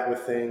they're at with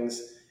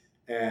things.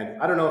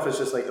 And I don't know if it's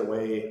just like the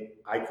way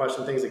I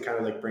question things, it kind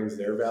of like brings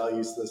their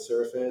values to the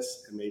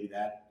surface, and maybe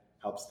that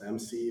helps them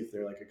see if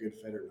they're like a good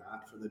fit or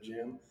not for the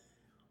gym.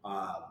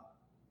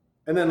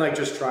 And then like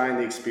just trying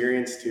the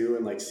experience too,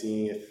 and like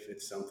seeing if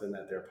it's something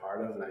that they're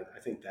part of. And I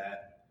think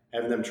that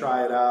having them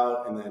try it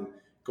out and then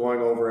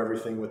going over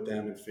everything with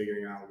them and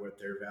figuring out what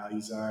their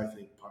values are, I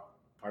think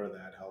part of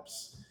that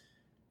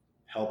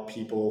help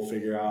people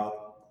figure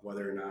out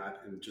whether or not,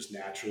 and just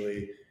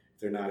naturally, if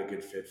they're not a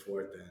good fit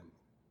for it,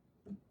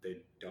 then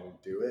they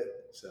don't do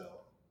it. So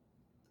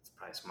It's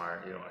probably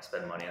smart. You don't want to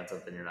spend money on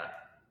something you're not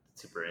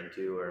super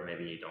into, or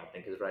maybe you don't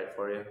think is right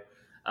for you.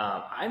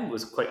 I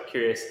was quite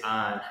curious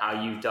on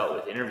how you've dealt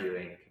with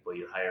interviewing people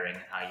you're hiring,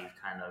 and how you've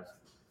kind of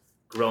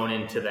grown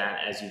into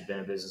that as you've been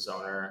a business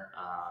owner,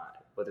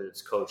 whether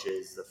it's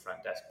coaches, the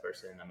front desk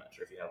person, I'm not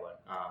sure if you have one,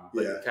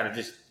 but kind of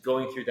just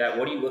going through that.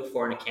 What do you look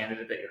for in a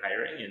candidate that you're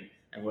hiring,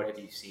 and what have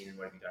you seen and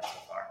what have you done so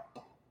far?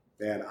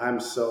 Man,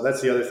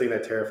 that's the other thing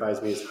that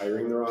terrifies me, is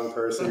hiring the wrong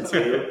person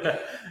too.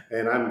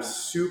 And I'm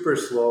super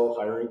slow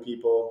hiring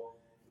people,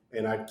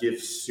 and I give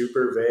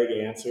super vague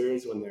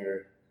answers when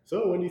they're,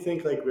 so when do you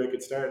think like we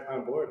could start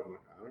on board? I'm like,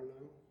 I don't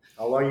know.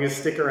 How long are you gonna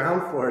stick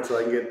around for until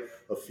I can get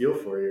a feel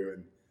for you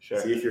and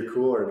see if you're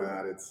cool or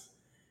not?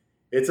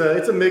 It's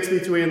a mix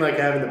between like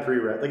having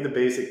the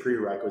basic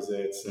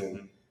prerequisites,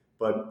 and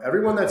but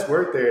everyone that's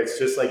worked there, it's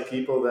just like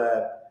people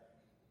that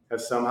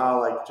have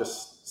somehow like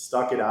just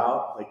stuck it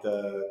out. Like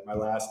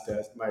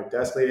my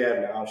desk lady I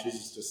have now,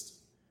 she's just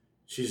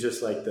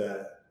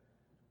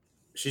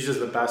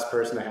the best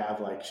person to have.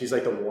 Like she's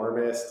like the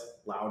warmest,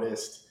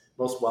 loudest,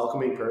 most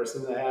welcoming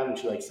person to have, and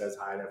she like says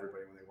hi to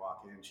everybody when they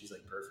walk in. She's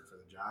like perfect for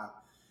the job,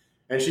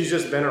 and she's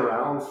just been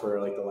around for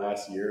like the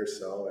last year or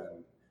so.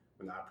 And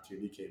when the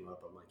opportunity came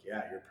up, I'm like,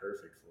 yeah, you're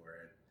perfect for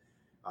it.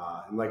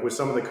 And like with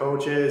some of the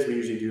coaches, we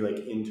usually do like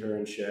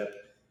internship,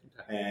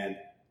 and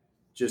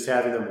just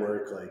having them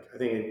work, like I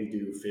think we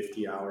do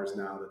 50 hours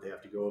now that they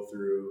have to go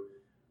through,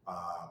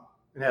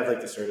 and have like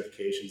the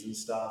certifications and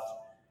stuff.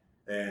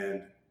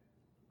 And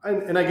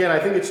again, I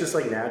think it's just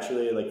like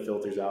naturally like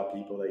filters out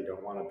people that you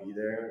don't want to be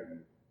there,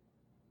 and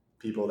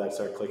people that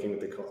start clicking with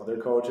the other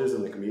coaches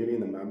and the community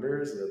and the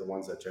members. They're the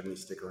ones that generally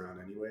stick around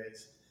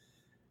anyways.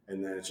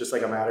 And then it's just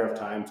like a matter of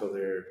time till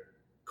they're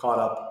caught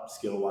up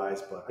skill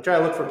wise. But I try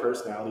to look for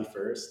personality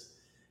first,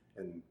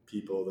 and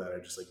people that are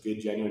just like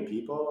good, genuine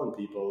people, and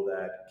people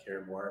that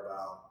care more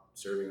about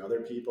serving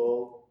other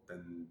people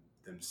than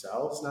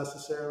themselves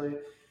necessarily.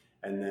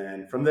 And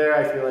then from there,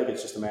 I feel like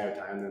it's just a matter of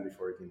time then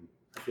before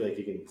I feel like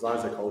you can, as long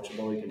as they're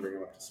coachable, you can bring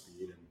them up to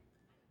speed and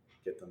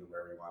get them to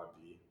where we want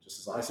to be.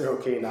 Just as long as they're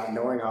okay not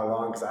knowing how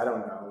long, because I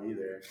don't know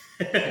either.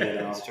 You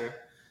know? That's true.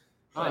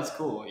 Oh, that's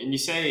cool. And you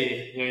said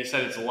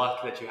it's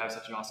luck that you have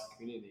such an awesome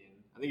community.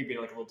 And I think you're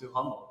being like a little too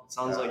humble. It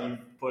sounds like you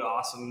put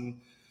awesome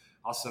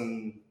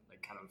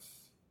like kind of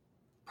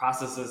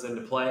processes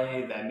into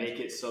play that make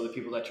it so the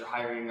people that you're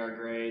hiring are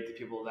great. The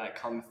people that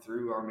come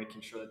through are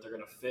making sure that they're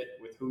going to fit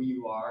with who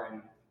you are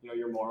and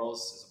your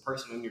morals as a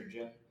person in your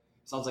gym.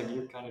 Sounds like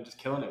you're kind of just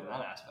killing it in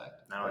that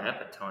aspect. Not only that,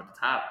 but tone at the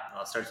top. It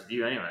all starts with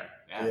you anyway.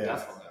 Yeah.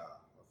 Definitely.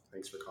 Well,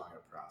 thanks for calling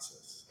it a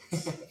process.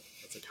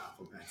 That's a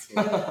compliment.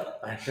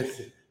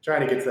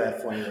 Trying to get to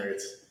that point where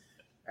it's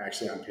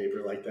actually on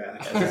paper like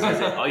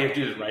that. All you have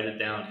to do is write it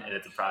down, and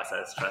it's a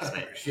process. Trust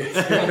me.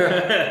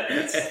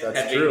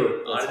 That's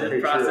true.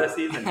 Audited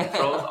processes and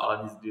controls. All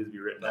it needs to do is be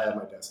written down. I have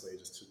my desk lady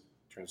just to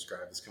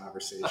transcribe this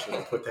conversation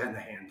and put that in the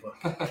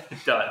handbook.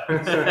 Done.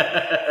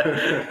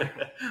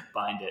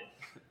 Bind it.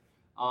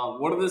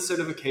 What are the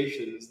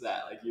certifications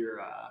that like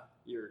your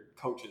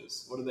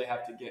coaches? What do they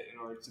have to get in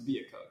order to be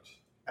a coach?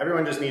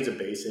 Everyone just needs a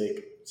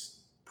basic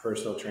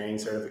personal training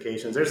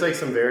certifications. There's like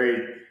some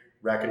very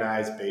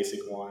recognized basic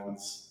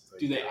ones.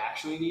 Do they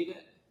actually need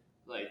it?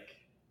 Like,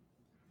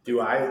 do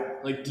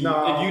I? Like,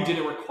 no. If you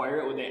didn't require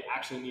it, would they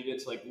actually need it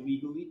to like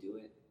legally do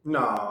it?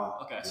 No.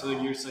 Okay, so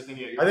you're just like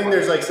thinking. I think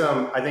there's like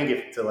some. I think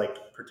if to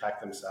like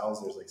protect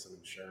themselves, there's like some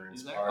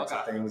insurance parts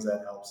of things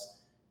that helps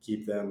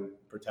keep them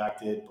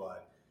protected.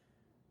 But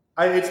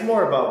it's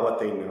more about what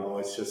they know.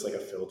 It's just like a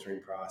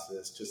filtering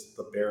process, just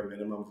the bare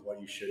minimum of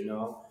what you should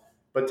know.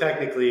 But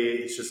technically,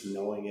 it's just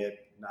knowing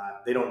it.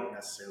 They don't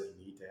necessarily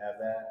need to have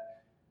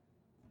that.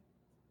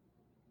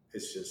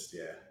 It's just,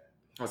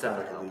 it's not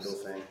like a legal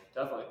thing.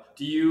 Definitely.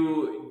 Do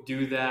you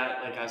do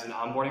that like as an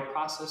onboarding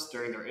process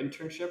during their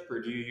internship,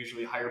 or do you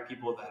usually hire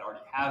people that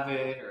already have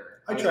it?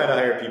 Or I try to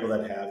hire people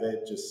that have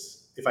it,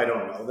 just if I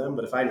don't know them.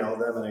 But if I know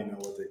them and I know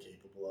what they're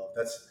capable of,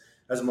 that's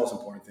the most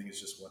important thing.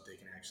 Is just what they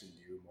can actually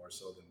do more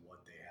so than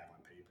what they have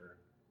on paper.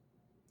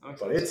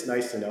 But it's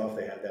nice to know if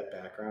they have that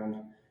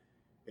background.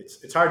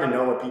 It's hard to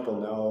know what people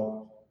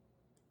know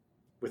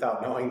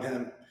without knowing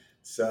them.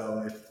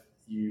 So if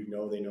you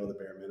know they know the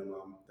bare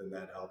minimum, then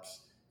that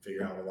helps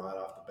figure out a lot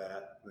off the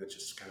bat. And it's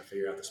just kind of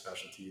figure out the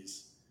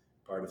specialties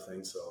part of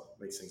things, so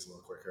it makes things a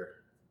little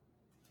quicker.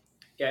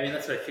 Yeah, I mean,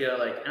 that's what I feel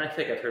like, and I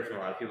feel like I've heard from a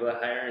lot of people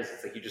that hire, is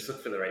it's like you just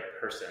look for the right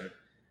person.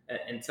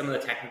 And some of the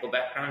technical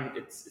background,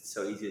 it's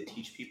so easy to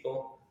teach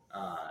people,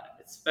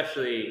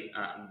 especially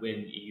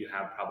when you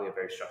have probably a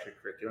very structured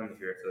curriculum if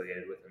you're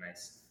affiliated with a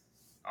nice,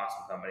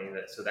 awesome company.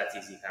 So that's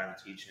easy kind of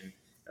to teach, and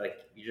like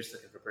you're just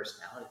looking for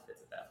personality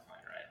fits at that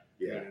point, right?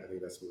 Yeah, I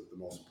think that's the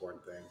most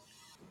important thing.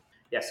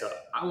 Yeah, so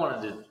I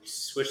wanted to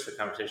switch the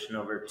conversation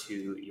over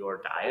to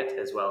your diet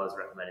as well as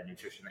recommended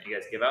nutrition that you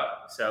guys give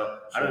out. So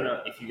I don't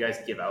know if you guys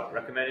give out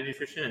recommended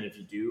nutrition, and if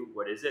you do,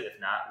 what is it?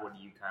 If not, what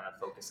do you kind of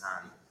focus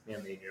on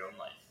mainly in your own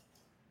life?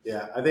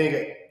 Yeah, I think,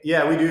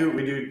 we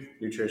do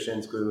nutrition.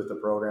 It's good with the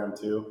program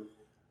too.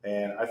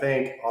 And I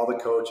think all the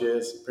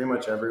coaches, pretty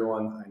much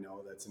everyone I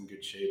know that's in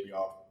good shape, we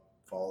all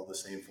follow the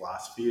same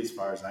philosophy as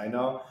far as I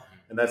know.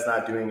 And that's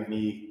not doing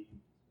any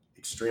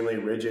extremely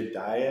rigid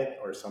diet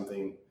or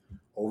something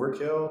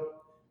overkill,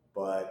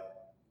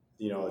 but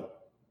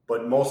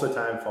most of the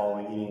time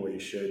eating what you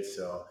should.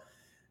 So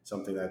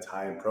something that's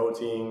high in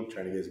protein,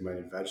 trying to get as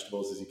many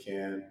vegetables as you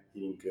can,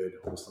 eating good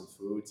wholesome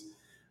foods.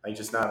 Like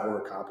just not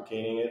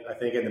overcomplicating it. I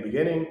think in the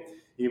beginning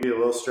you can be a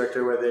little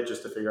stricter with it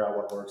just to figure out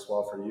what works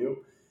well for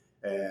you.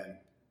 And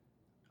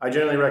I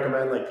generally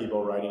recommend like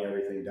people writing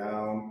everything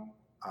down,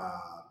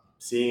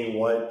 seeing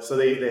so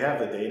they have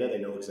the data, they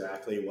know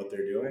exactly what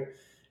they're doing,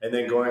 and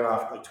then going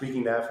off like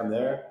tweaking that from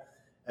there.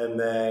 And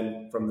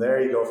then from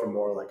there, you go from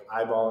more like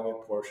eyeballing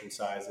it, portion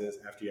sizes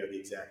after you have the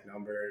exact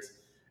numbers.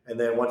 And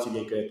then once you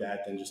get good at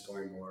that, then just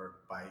going more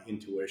by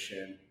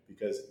intuition,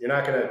 because you're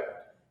not gonna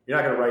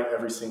write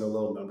every single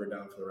little number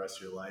down for the rest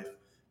of your life.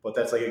 But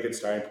that's like a good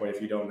starting point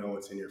if you don't know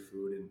what's in your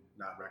food and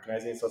not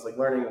recognizing it. So it's like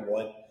learning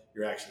what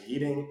you're actually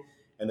eating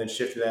and then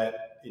shifting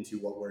that into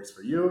what works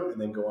for you, and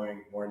then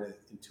going more into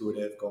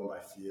intuitive, going by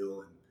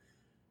feel and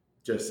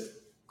just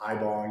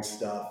eyeballing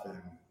stuff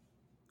and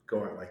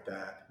going like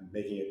that and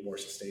making it more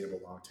sustainable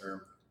long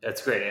term.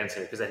 That's a great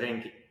answer, because I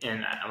think,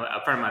 and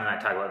a friend of mine and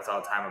I talk about this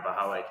all the time about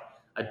how like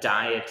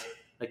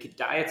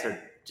diets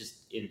are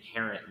just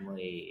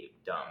inherently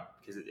dumb,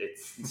 because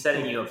it's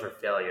setting you up for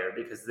failure,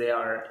 because they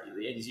are,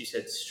 as you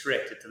said,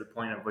 strict to the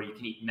point of where you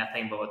can eat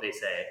nothing but what they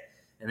say,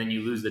 and then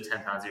you lose the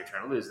 10 pounds that you're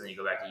trying to lose, and then you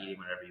go back to eating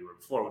whatever you were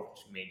before,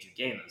 which made you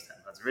gain those 10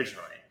 pounds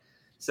originally.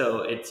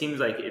 So it seems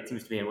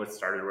to me, and what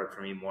started to work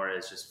for me more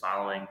is just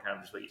following kind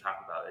of just what you talk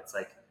about. It's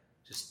like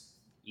just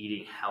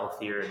eating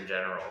healthier in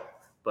general,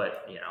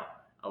 but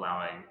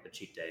allowing a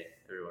cheat day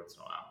every once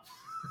in a while.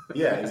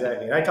 Yeah,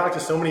 exactly. And I talk to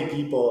so many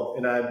people,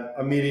 and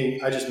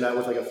I just met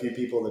with like a few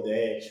people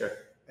today. Sure.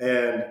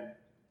 And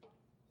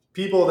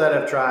people that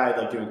have tried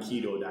like doing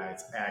keto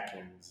diets,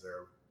 Atkins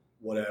or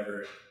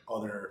whatever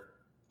other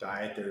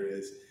diet there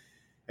is.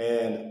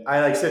 And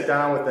I like sit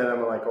down with them.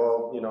 I'm like,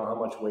 well, how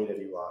much weight have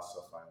you lost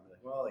so far? I'm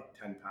like, well, like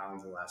 10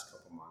 pounds in the last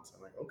couple months.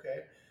 I'm like,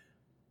 okay.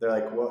 They're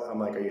like, well, I'm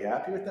like, are you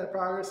happy with that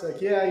progress? They're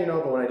like, yeah,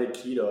 but when I did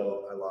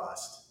keto, I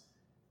lost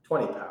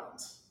 20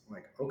 pounds. I'm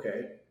like,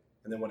 okay.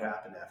 And then what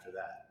happened after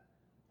that?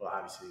 Well,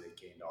 obviously they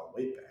gained all the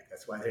weight back.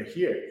 That's why they're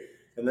here.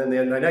 And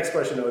then my next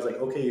question was like,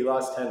 okay, you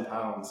lost 10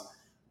 pounds.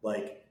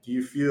 Like, do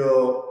you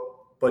feel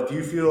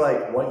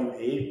like what you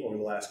ate over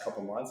the last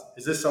couple months,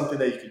 is this something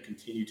that you could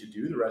continue to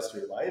do the rest of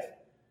your life?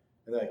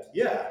 And they're like,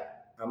 yeah.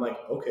 I'm like,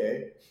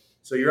 okay.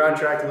 So you're on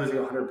track to losing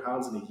 100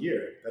 pounds in a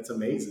year. That's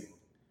amazing.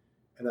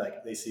 And like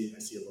I see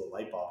a little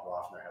light bulb go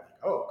off in their head,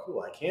 like, oh,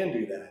 cool, I can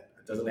do that.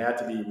 It doesn't have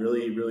to be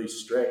really, really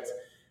strict.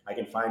 I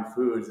can find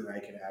foods and I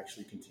can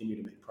actually continue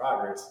to make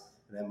progress.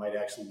 And that might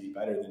actually be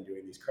better than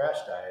doing these crash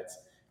diets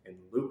and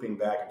looping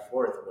back and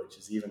forth, which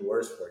is even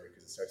worse for you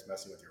because it starts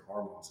messing with your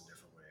hormones in a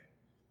different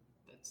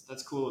way.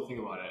 That's cool to think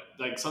about it.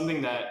 Like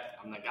something that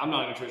I'm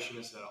not a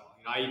nutritionist at all.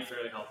 I eat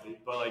fairly healthy,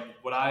 but like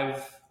what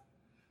I've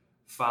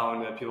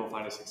found that people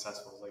find is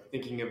successful is like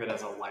thinking of it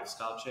as a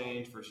lifestyle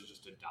change versus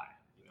just a diet.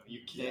 You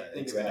can't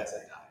think of it as a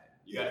diet.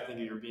 You got to think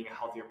of you're being a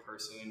healthier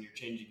person and you're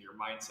changing your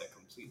mindset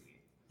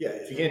completely. Yeah,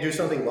 if you can't do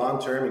something long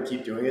term and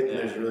keep doing it, then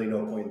there's really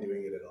no point in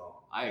doing it at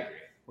all. I agree.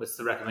 What's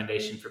the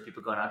recommendation for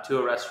people going out to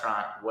a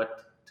restaurant?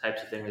 What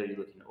types of things are you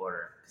looking to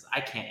order? Because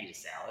I can't eat a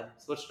salad,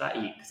 so what should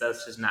I eat? Because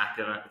that's just not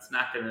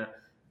gonna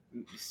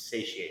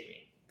satiate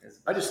me.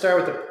 I just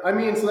start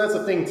with so that's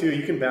the thing too.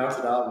 You can balance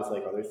it out with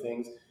like other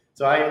things.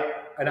 So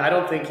I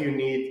don't think you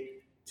need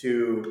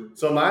to.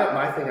 So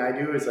my thing I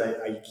do is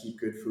I keep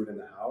good food in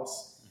the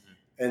house,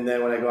 and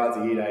then when I go out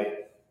to eat,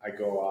 I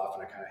go off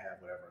and I kind of have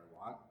whatever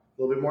I want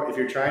a little bit more. If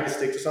you're trying to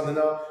stick to something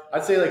though,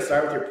 I'd say like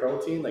start with your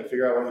protein, like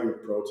figure out what your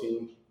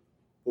protein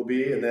will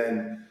be, and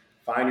then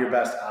find your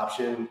best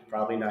option.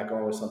 Probably not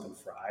going with something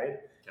fried,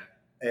 okay.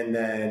 And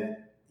then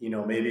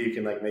maybe you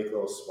can like make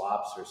little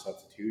swaps or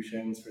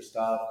substitutions for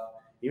stuff.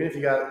 Even if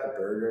you got a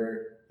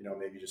burger,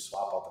 maybe just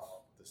swap out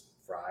the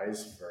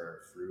fries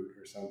for fruit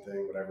or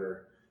something,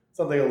 whatever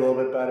something a little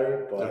bit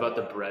better. But what about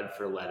the bread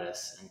for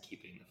lettuce and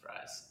keeping the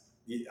fries?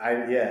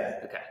 Yeah.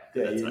 Okay.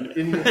 Yeah, That's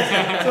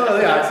so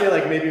I'd say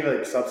like maybe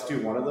like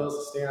substitute one of those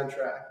to stay on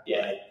track.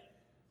 Yeah.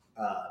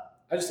 But,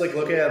 I just like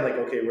look at it and like,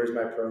 okay, where's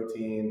my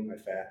protein, my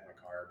fat, my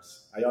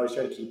carbs? I always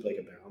try to keep like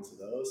a balance of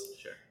those.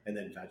 Sure. And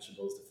then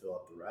vegetables to fill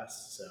up the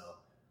rest. So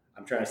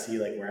I'm trying to see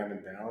like where I'm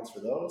in balance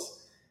for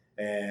those.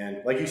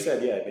 And like you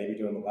said, yeah, maybe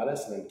doing the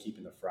lettuce and then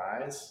keeping the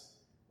fries,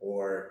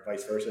 or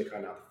vice versa,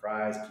 cutting out the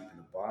fries, keeping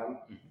the bun,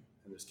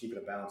 and just keeping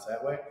a balance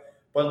that way.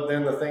 But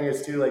then the thing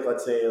is too, like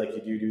let's say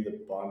like you do the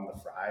bun, the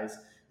fries,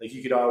 like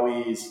you could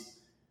always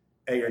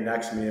at your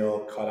next meal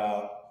cut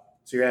out.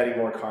 So you're adding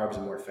more carbs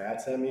and more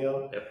fats that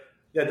meal. Yep.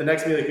 Yeah, the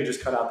next meal you could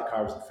just cut out the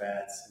carbs and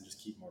fats and just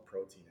keep more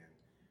protein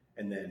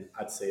in. And then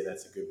I'd say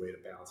that's a good way to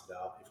balance it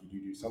out if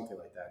you do something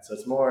like that. So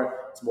it's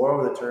more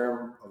over the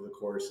term of the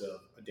course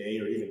of a day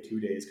or even 2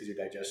 days, because your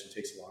digestion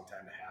takes a long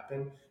time to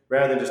happen,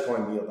 rather than just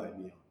going meal by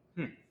meal.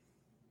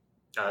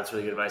 Oh, that's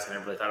really good advice. I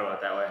never really thought about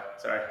it that way.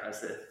 Sorry, I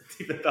was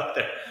deep in thought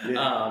there.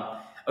 Yeah.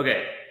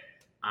 Okay,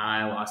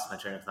 I lost my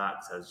train of thought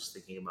because I was just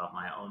thinking about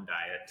my own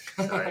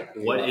diet. Sorry.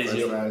 What is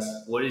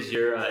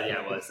your?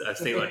 Yeah, I was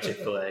thinking about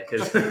Chick-fil-A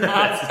because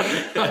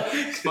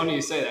It's funny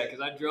you say that because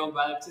I drove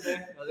by it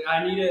today. I was like,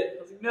 I need it.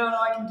 I was like, no,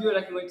 I can do it.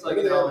 I can wait till I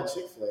get home.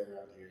 Chick-fil-A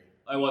around here.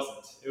 I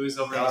wasn't. It was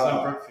over. I was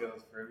in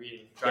Brookfield for a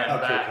meeting. Driving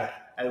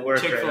back. I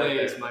work Chick-fil-A right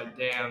is my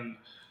damn.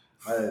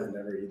 I have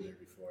never eaten there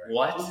before.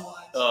 What?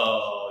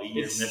 Oh,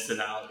 you're missing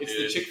out. It's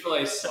dude. the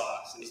Chick-fil-A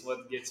sauce. It's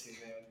what gets me,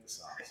 man. The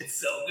sauce. It's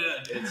so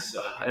good. It's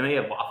so good. And they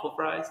have waffle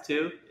fries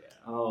too. Yeah.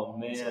 Oh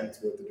man. So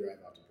it's worth the drive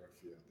out to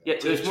Brookfield. Yeah,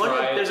 there's one.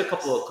 Try it. There's a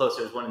couple of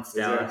closer. There's one in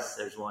there? Dallas.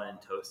 There's one in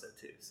Tosa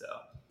too. So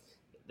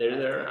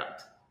they're around.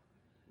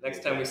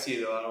 Next time we see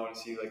you, though, I don't want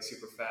to see you like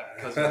super fat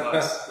because of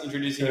us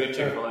introducing you to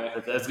Chick-fil-A.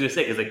 I was gonna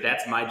say because like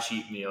that's my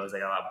cheat meal. Is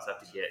like a lot of stuff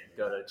to get.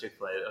 Go to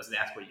Chick-fil-A. I was gonna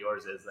ask what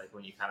yours is. Like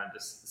when you kind of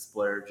just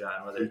splurge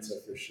on whether Pizza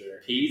it's for sure.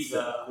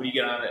 pizza. What do you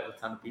get on it?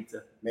 What's on the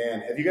pizza?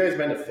 Man, have you guys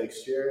been to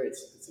Fixture?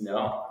 It's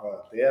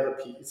No. They have a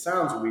pizza. It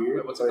sounds weird.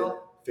 Wait, what's it but called?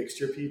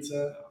 Fixture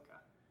Pizza. Oh,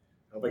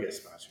 I hope I get a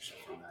sponsorship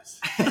from this.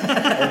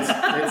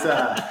 It's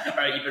all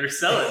right. You better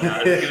sell it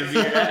now. It's gonna be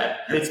your ad.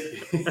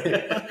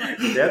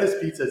 They have this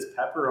pizza. It's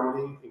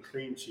pepperoni and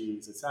cream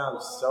cheese. It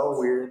sounds so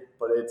weird,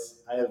 but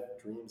I have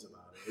dreams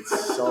about it.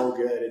 It's so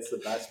good. It's the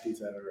best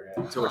pizza I've ever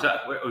had. So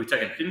are we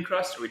talking thin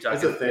crust? Or are we talking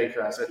It's a thin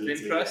crust a thin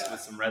pizza, crust yeah.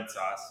 with some red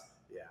sauce,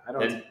 Yeah, I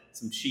don't. then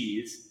some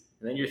cheese,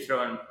 and then you're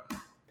throwing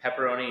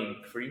pepperoni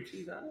and cream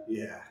cheese on it.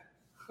 Yeah,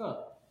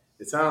 Huh.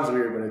 it sounds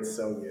weird, but it's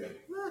so good.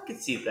 Well, I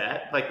could see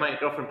that. Like my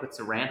girlfriend puts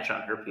a ranch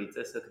on her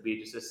pizza, so it could be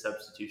just a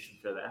substitution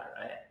for that,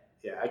 right?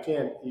 Yeah, I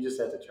can't. You just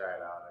have to try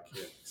it out. I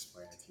can't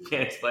explain it to you.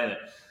 Can't explain it.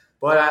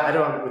 But I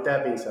don't. With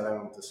that being said, I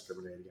don't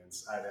discriminate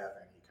against. I'd have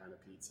any kind of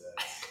pizza.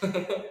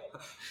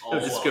 No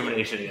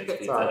discrimination against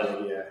It's all pizza.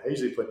 good. Yeah, I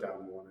usually put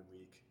down one a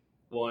week.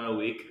 One a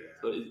week. Yeah.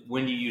 So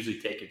when do you usually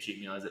take your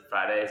cheat meal? Is it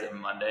Friday? Is it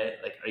Monday?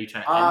 Like, are you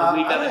trying to end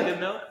the week on a good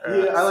note? Or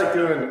Yeah, I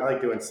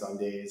like doing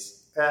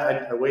Sundays.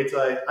 I wait till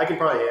I can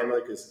probably handle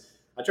it because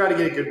I try to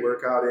get a good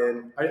workout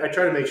in. I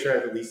try to make sure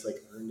I've at least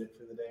like earned it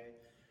for the day,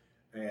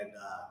 and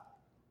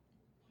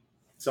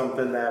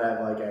something that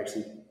I've like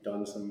actually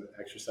done some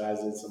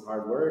exercises, some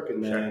hard work,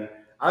 and then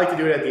I like to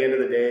do it at the end of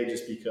the day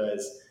just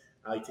because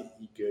I like to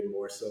eat good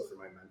more so for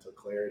my mental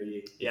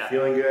clarity,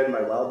 feeling good,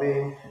 my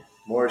well-being,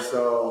 more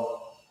so.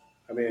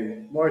 I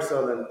mean, more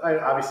so than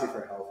obviously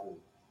for health and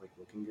like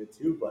looking good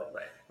too. But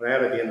when I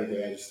have it at the end of the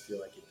day, I just feel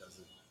like it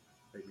doesn't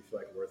make me feel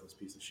like a worthless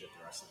piece of shit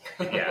the rest of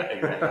the day. Yeah,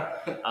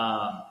 exactly.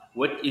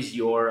 What is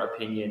your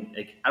opinion?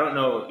 Like, I don't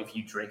know if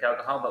you drink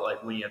alcohol, but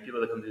like when you have people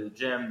that come to the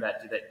gym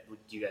that, do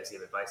you guys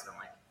give advice on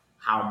like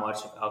how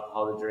much of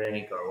alcohol to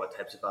drink or what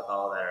types of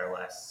alcohol that are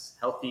less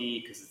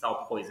healthy? Because it's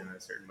all poison at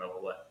a certain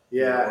level.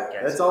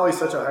 That's always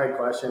such a hard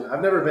question.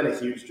 I've never been a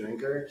huge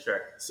drinker,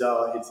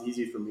 so it's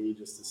easy for me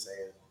just to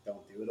say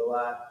don't do it a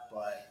lot.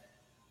 But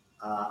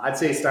I'd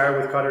say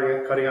start with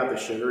cutting out the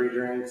sugary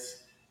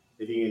drinks.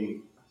 If you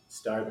can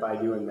start by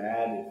doing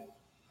that.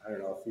 I don't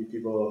know, a few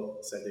people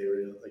said they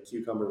were like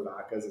cucumber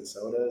vodkas and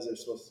sodas are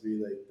supposed to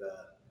be like the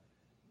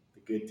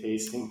good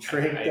tasting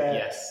drink.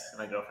 Yes,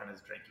 my girlfriend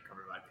has drank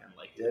cucumber vodka and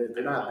liked it.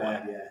 They're not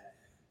bad, yeah.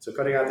 So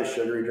cutting out the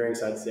sugary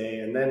drinks, I'd say,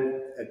 and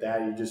then at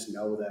that you just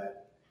know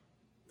that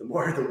the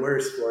more the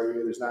worse for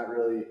you. There's not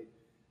really,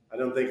 I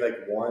don't think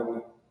like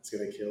one is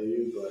going to kill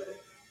you, but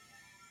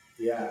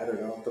yeah, I don't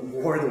know. The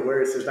more the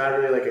worse. There's not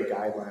really like a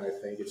guideline.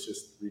 I think it's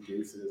just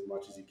reduce it as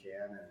much as you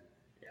can, and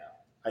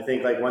I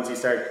think like once you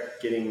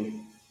start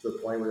getting to the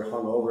point where you're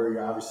hungover,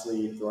 you're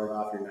obviously throwing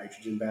off your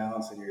nitrogen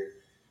balance and you're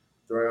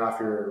throwing off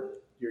you're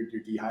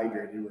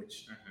dehydrated,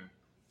 which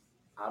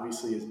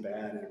obviously is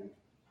bad and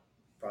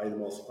probably the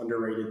most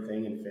underrated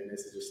thing in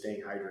fitness is just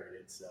staying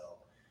hydrated. So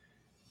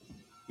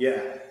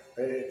yeah,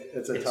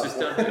 it's tough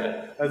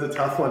one. That's a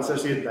tough one,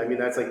 especially, I mean,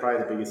 that's like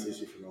probably the biggest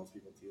issue for most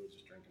people too, is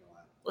just drinking a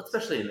lot. Well,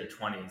 especially in their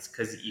 20s,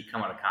 because you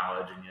come out of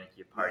college and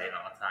you're partying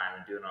all the time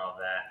and doing all of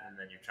that, and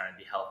then you're trying to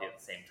be healthy at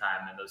the same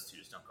time, and those two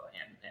just don't go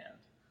hand in hand.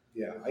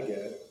 Yeah, I get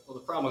it. Well,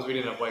 the problem was we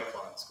didn't have White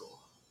Claw in school.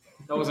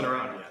 That wasn't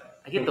around yet.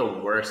 I get the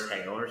worst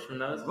hangovers from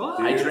those.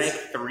 What? I drank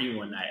 3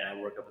 one night and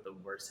I woke up with the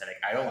worst headache.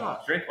 I don't want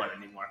to drink one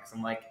anymore because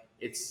I'm like,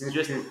 it's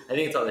just, I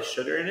think it's all the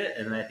sugar in it.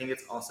 And I think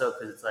it's also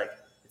because it's like,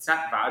 it's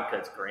not vodka,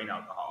 it's grain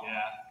alcohol.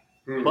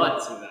 Yeah. But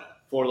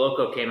Four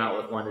Loko came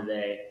out with one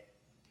today,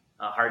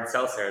 a hard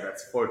seltzer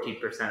that's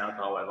 14%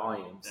 alcohol by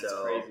volume. That's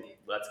so crazy.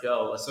 Let's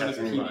go. So does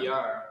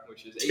PBR,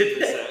 which is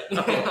 8%.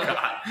 Oh,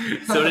 God.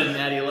 So did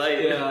Natty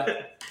Light.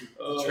 Yeah.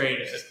 Oh, the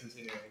train is just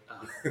continuing.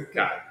 Oh,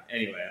 God.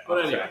 Anyway.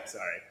 But anyway.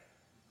 Sorry.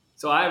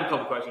 So I have a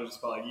couple questions just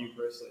about like you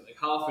personally. Like,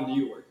 how often do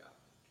you work out?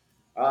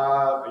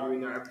 Are you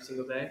in there every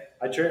single day?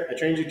 I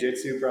train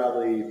jiu-jitsu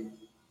probably.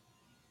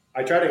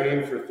 I try to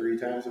aim for 3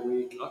 times a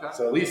week. Okay.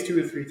 So at least 2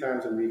 to 3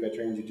 times a week I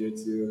train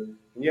jiu-jitsu.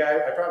 And yeah,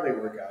 I probably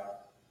work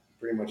out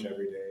pretty much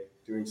every day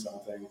doing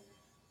something.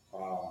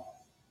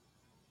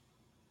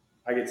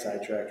 I get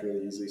sidetracked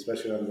really easily,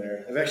 especially when I'm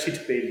there. I've actually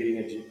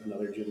debated getting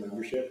another gym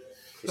membership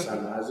just so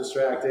I'm not as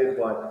distracted.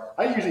 But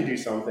I usually do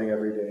something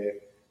every day,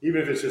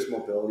 even if it's just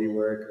mobility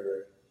work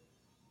or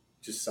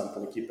just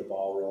something to keep the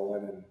ball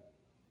rolling and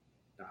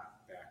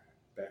not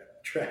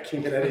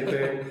backtracking at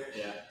anything.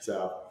 Yeah.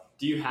 So.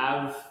 Do you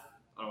have,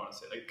 I don't want to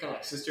say, like kind of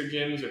like sister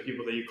gyms or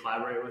people that you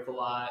collaborate with a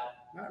lot?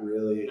 Not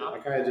really. No? I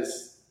kind of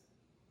just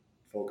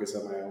focus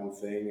on my own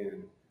thing,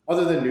 and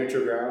other than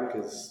neutral ground,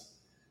 because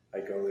I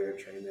go there and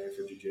train there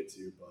for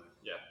jiu-jitsu. But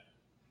yeah.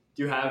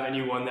 Do you have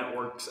anyone that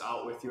works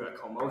out with you at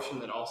CoMotion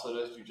that also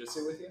does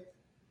jiu-jitsu with you?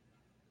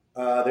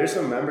 There's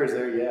some members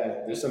there.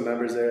 Yeah, there's some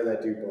members there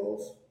that do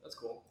both. That's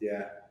cool.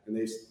 Yeah, and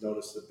they've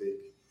noticed a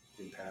big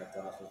impact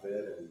off of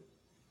it, and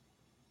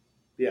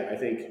yeah, I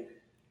think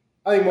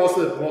most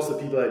of the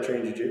people that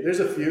train jiu-jitsu. There's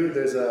a few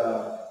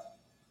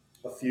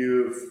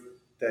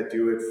that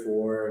do it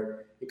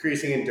for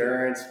increasing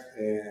endurance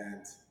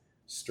and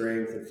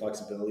strength and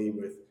flexibility.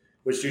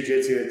 With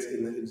jiu-jitsu,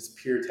 it's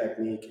pure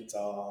technique. It's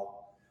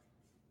all,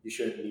 you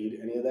shouldn't need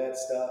any of that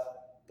stuff,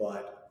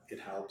 but it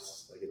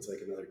helps. Like, it's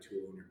like another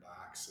tool in your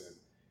box, and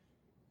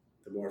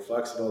the more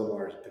flexible,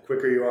 the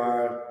quicker you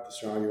are, the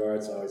stronger you are.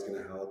 It's always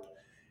going to help.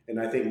 And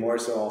I think more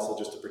so also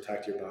just to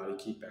protect your body,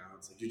 keep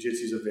balance. Like,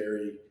 jiu-jitsu is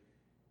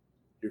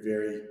you're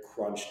very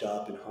crunched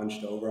up and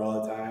hunched over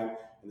all the time,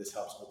 and this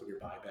helps open your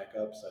body back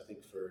up. So I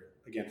think for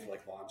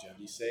like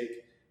longevity's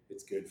sake,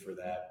 it's good for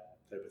that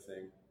type of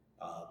thing.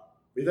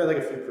 We've had like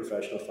a few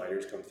professional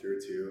fighters come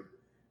through too,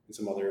 and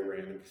some other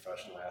random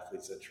professional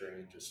athletes that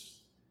train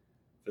just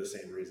for the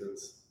same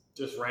reasons.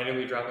 Just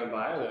randomly dropping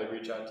by, or they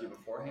reach out to you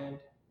beforehand?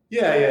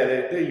 Yeah,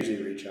 they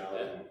usually reach out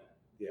and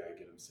I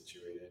get them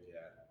situated.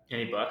 Yeah.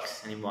 Any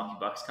Bucks? Any Milwaukee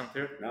Bucks come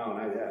through? No,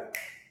 not yet.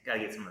 Gotta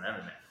get some of them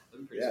in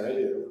there. Yeah, that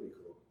would be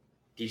cool.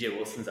 DJ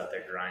Wilson's out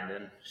there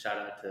grinding. Shout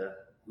out to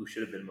who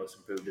should have been most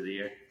improved of the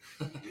year.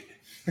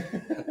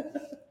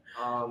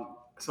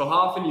 So how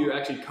often do you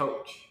actually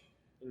coach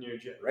in your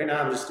gym? Right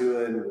now I'm just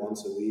doing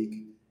once a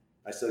week.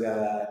 I still got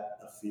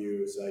a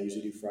few, so I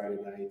usually do Friday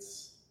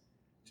nights,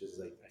 which is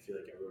like, I feel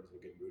like everyone's in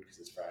a good mood because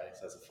it's Friday, so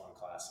that's a fun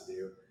class to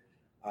do.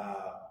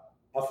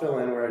 I'll fill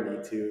in where I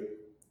need to,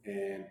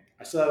 and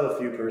I still have a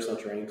few personal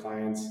training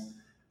clients.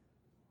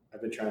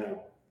 I've been trying to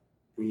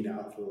wean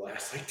out for the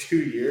last 2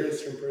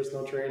 years from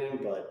personal training,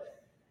 but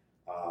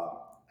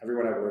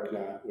everyone I work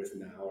with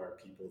now are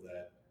people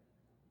that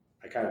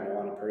I kind of know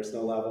on a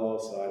personal level,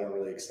 so I don't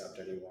really accept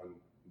anyone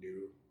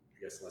new,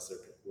 I guess, unless they're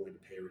willing to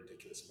pay a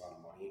ridiculous amount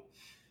of money.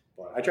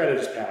 But I try to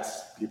just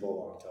pass people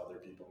along to other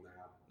people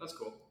now. That's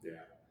cool.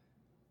 Yeah.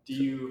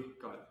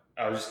 Go ahead.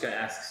 I was just gonna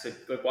ask, so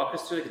walk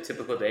us through a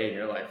typical day in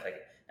your life,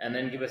 and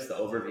then give us the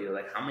overview,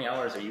 how many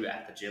hours are you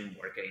at the gym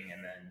working,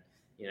 and then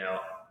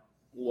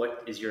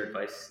what is your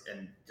advice?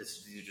 And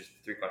these are just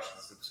 3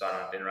 questions, so I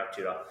don't have to interrupt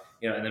you at all.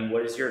 And then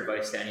what is your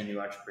advice to any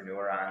new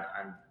entrepreneur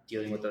on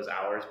dealing with those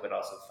hours, but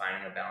also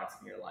finding a balance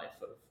in your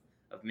life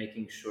of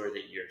making sure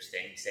that you're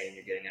staying sane,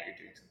 you're getting out, you're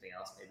doing something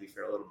else maybe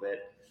for a little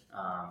bit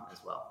as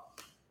well.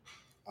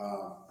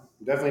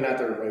 I'm definitely not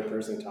the right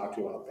person to talk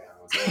to about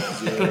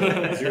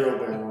balance. Zero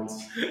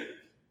balance.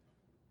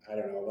 I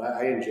don't know.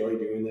 I enjoy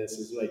doing this.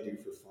 This is what I do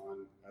for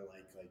fun. I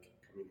like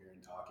coming here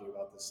and talking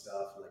about this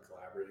stuff and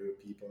collaborating with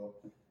people.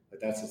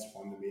 That's what's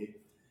fun to me.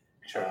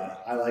 Sure.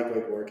 I like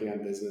working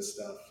on business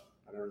stuff.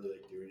 I don't really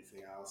do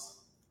anything else.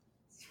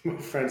 My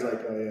friend's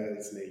like, oh yeah,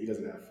 it's Nate. He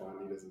doesn't have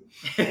fun. He doesn't.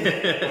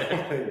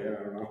 Yeah,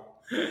 I don't know.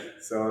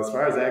 So as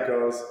far as that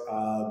goes,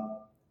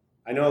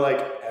 I know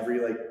every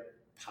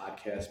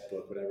podcast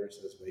book, whatever,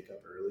 says wake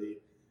up early.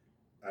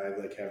 I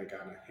haven't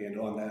gotten a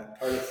handle on that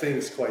part of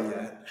things quite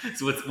yet.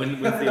 So when's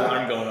the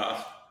alarm going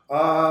off?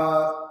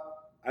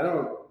 I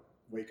don't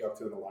wake up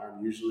to an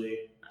alarm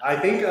usually. I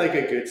think a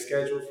good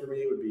schedule for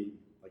me would be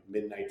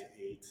midnight to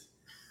 8.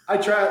 I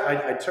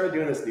try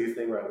doing this new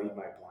thing where I leave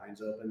my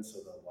blinds open so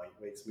the light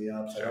wakes me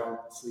up, so I don't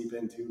sleep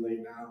in too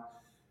late now.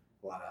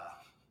 But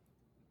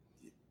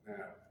I'm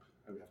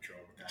having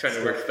trouble with that. Trying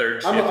to work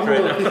third shift I'm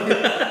right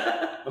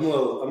now. I'm a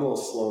little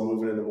slow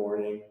moving in the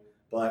morning,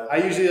 but I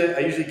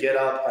usually get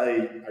up.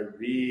 I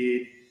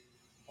read.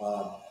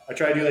 I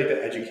try to do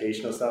the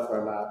educational stuff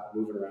where I'm not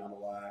moving around a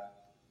lot.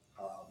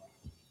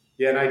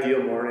 an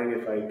ideal morning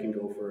if I can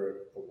go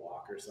for a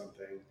walk or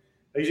something.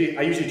 I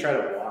usually try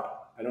to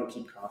walk. I don't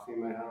keep coffee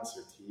in my house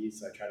or tea,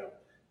 so I try to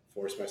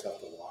force myself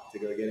to walk to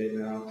go get it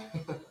now,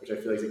 which I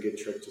feel like is a good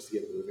trick just to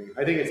get moving.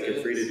 I think it's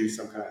good for you to do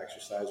some kind of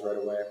exercise right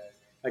away.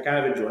 I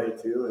kind of enjoy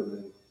it too, and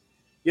then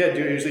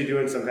usually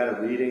doing some kind of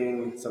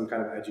reading, some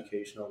kind of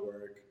educational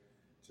work,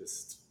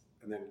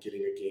 and then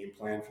getting a game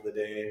plan for the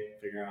day,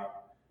 figuring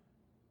out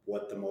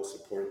what the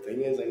most important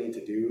thing is I need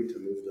to do to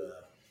move the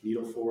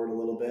needle forward a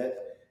little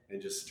bit,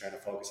 and just trying to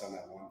focus on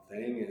that one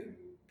thing and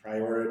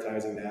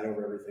prioritizing that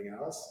over everything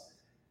else,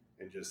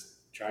 and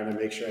just trying to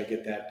make sure I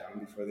get that done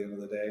before the end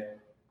of the day.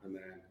 And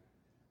then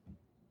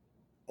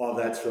all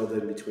that's filled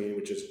in between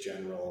with just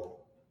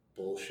general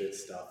bullshit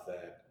stuff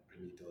that I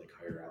need to like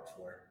hire out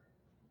for.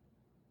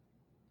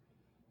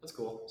 That's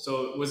cool.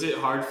 So was it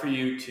hard for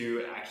you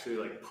to actually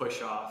like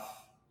push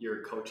off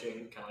your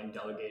coaching, kind of like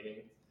delegating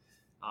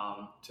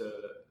to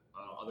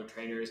other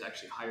trainers,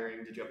 actually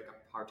hiring? Did you have a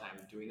hard time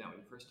doing that when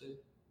you first did?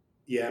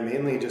 Yeah,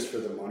 mainly just for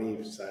the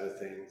money side of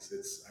things.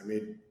 I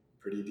made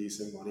pretty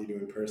decent money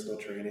doing personal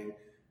training,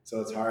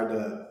 so it's hard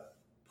to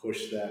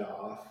push that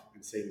off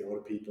and say no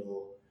to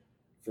people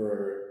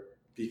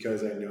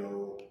because I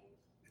know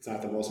it's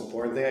not the most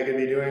important thing I could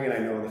be doing, and I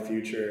know in the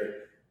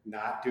future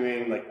not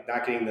getting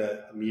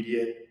the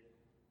immediate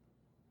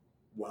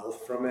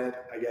wealth from it,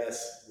 I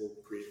guess, will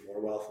create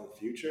more wealth in the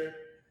future.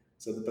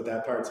 But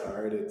that part's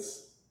hard.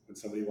 It's when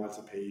somebody wants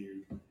to pay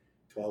you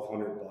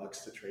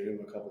 $1,200 to train them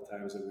a couple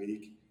times a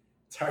week.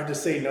 It's hard to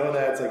say no.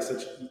 That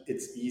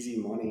it's easy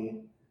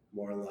money,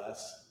 more or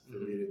less, for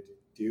me to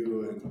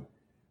do.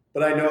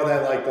 But I know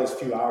that like those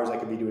few hours I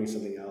could be doing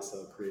something else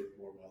that'll create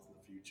more wealth in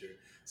the future.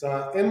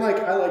 So, and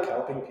like I like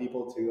helping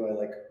people too. I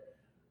like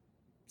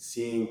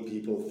seeing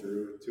people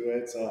through to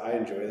it. So I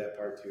enjoy that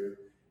part too.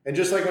 And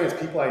just like when it's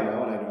people I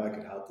know and I know I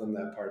could help them,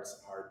 that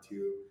part's hard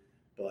too.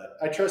 But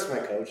I trust my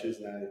coaches,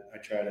 and I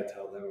try to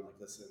tell them, I'm like,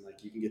 listen,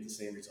 like you can get the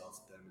same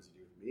results with them as you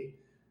do with me.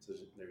 So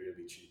they're going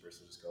to be cheaper,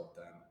 so just go with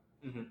them.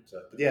 Mm-hmm.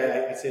 So, but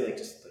yeah, I'd say like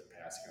just like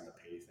passing on the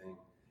pay thing.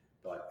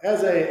 But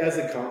as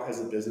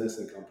a business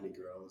and company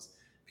grows,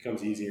 it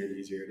becomes easier and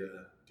easier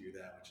to do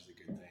that, which is a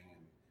good thing.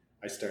 And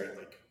I started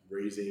like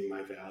raising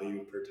my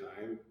value per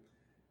time,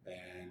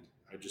 and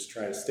I just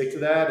try to stick to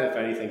that. If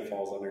anything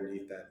falls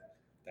underneath that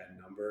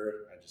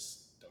number, I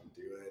just don't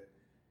do it,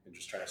 and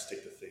just try to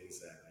stick to things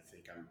that I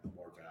think I'm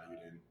more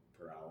valued in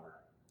per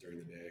hour during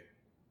the day.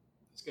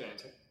 That's a good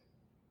answer.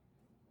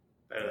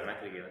 Better than I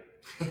could give it.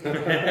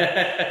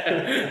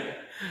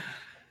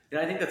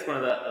 I think that's one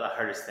of the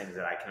hardest things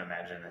that I can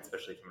imagine,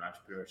 especially from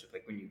entrepreneurship.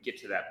 Like when you get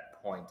to that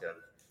point of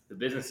the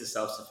business is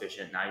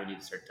self-sufficient, now you need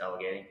to start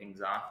delegating things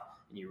off,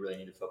 and you really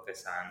need to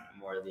focus on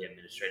more of the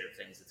administrative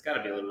things. It's got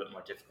to be a little bit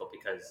more difficult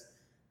because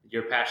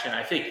your passion,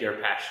 I think your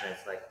passion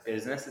is like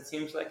business, it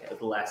seems like,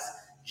 it's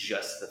less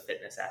just the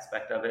fitness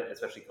aspect of it,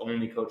 especially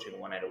only coaching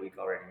 1 night a week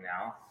already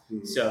now.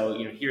 Mm-hmm. So,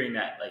 hearing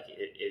that, like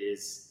it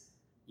is,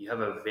 you have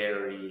a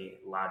very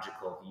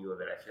logical view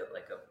of it, I feel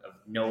like, of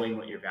knowing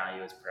what your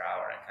value is per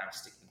hour and kind of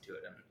sticking to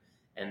it,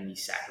 and the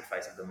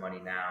sacrifice of the money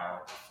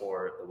now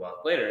for the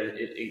wealth later.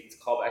 It's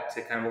called back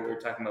to kind of what we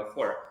were talking about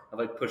before, of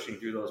like pushing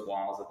through those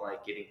walls, of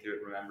like getting through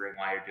it, remembering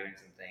why you're doing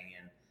something,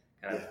 and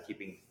kind of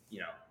keeping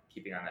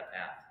on that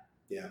path.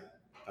 Yeah.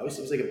 I always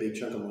seems like a big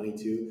chunk of money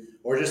too,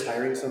 or just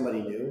hiring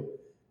somebody new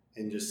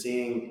and just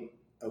seeing,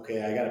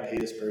 okay, I got to pay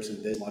this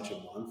person this much a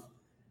month.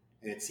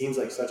 And it seems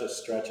like such a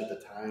stretch at the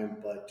time,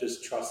 but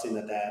just trusting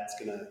that that's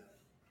going to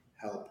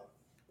help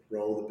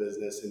grow the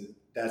business, and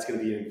that's going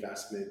to be an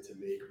investment to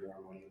make more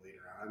money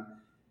later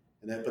on.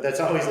 But that's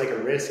always like a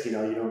risk, you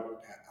don't know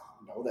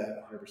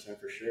that 100%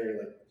 for sure.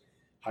 Like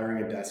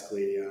hiring a desk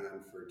lady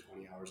on for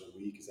 20 hours a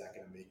week, is that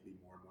going to make me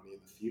more money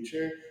in the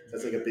future? So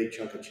that's like a big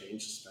chunk of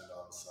change to spend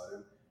all of a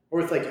sudden. Or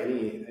with like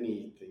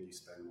anything you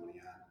spend money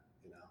on,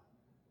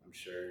 I'm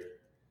sure.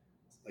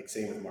 Like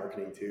same with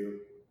marketing too.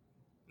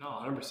 No,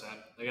 100%.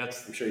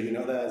 I'm sure you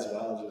know that as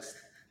well.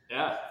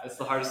 Yeah, that's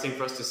the hardest thing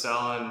for us to sell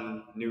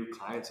on new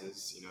clients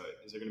is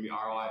there going to be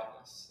ROI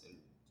in this? And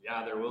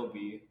yeah, there will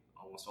be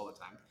almost all the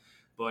time.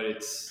 But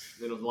it's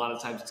a lot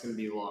of times it's going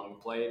to be long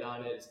played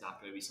on it. It's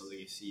not going to be something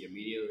you see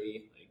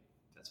immediately. Like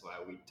that's why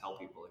we tell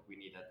people like we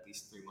need at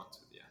least 3 months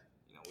with you.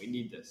 We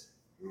need this.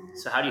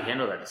 So how do you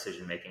handle that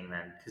decision making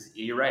then? Because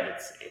you're right,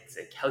 it's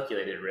a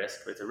calculated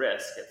risk, but it's a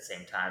risk at the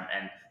same time,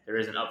 and there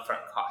is an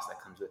upfront cost that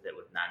comes with it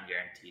with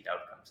non-guaranteed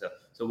outcomes.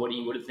 So what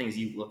are the things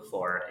you look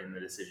for in the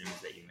decisions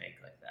that you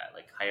make like that,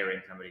 like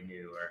hiring somebody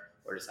new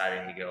or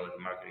deciding to go with a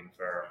marketing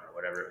firm or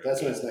whatever?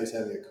 That's when it's nice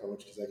having a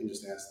coach, because I can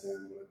just ask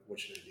them what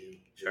should I do.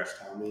 Sure.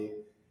 Just tell me,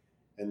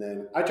 and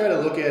then I try to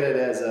look at it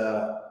as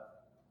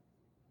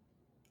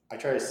I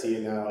try to see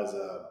it now as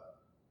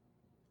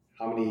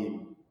how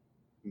many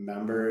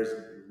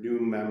new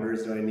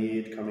members do I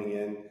need coming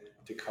in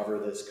to cover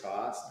this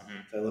cost? Mm-hmm.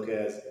 So I look at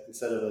it as,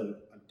 instead of a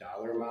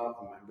dollar amount,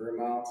 a member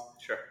amount.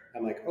 Sure.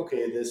 I'm like,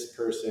 okay, this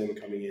person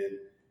coming in,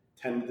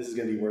 this is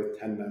going to be worth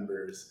 10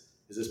 members.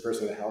 Is this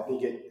person going to help me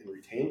get and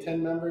retain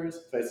 10 members?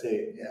 If I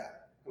say, yeah,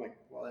 I'm like,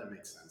 well, that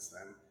makes sense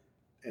then.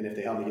 And if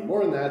they help me get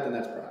more than that, then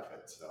that's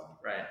profit. So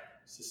Right.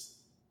 it's just,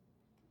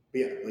 but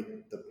yeah,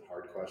 like the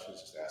hard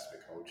questions, just ask my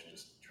coach and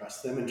just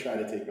trust them and try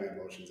to take my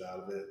emotions out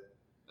of it.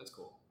 That's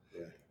cool.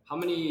 Yeah. How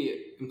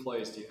many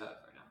employees do you have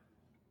right now?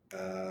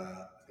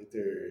 I think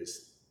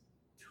there's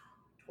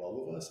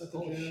 12 of us at the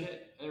Holy gym.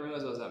 shit. I didn't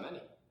realize there was that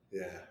many.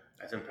 Yeah.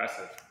 That's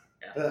impressive.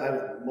 Yeah.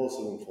 But most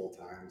of them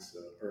full-time,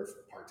 or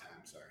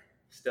part-time, sorry.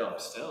 Still.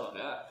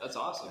 Yeah, that's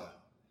awesome. Yeah.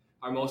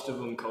 Are most of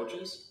them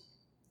coaches?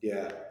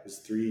 Yeah, there's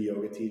 3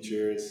 yoga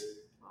teachers.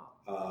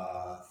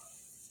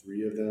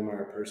 3 of them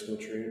are personal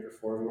trainer, or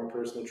 4 of them are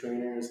personal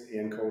trainers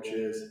and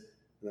coaches, and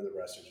then the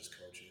rest are just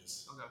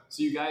coaches. Okay.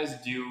 So you guys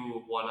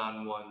do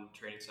one-on-one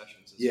training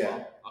sessions as well?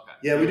 Okay.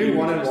 Yeah, we do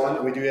one-on-one,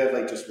 and we do have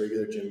like just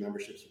regular gym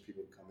memberships where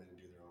people can come in and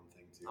do their own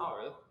thing too. Oh,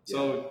 really? Yeah.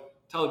 So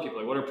tell the people,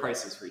 like, what are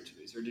prices for each of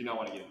these, or do you not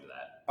want to get into that?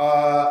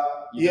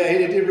 Yeah,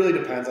 it really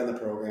depends on the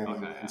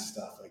program and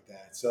stuff like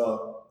that.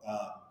 So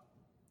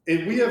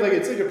we have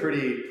it's like a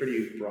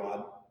pretty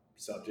broad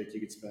subject.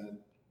 You could spend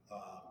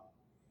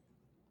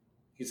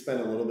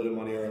a little bit of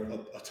money or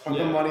a ton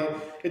of money.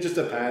 It just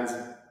depends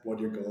what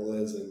your goal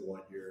is and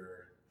what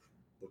you're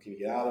looking to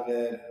get out of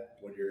it,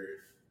 what the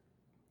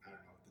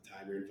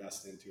time you're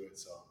investing into it.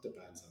 So it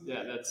depends on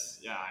that. As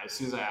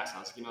soon as I asked, I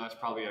was like, that's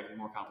probably a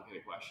more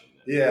complicated question.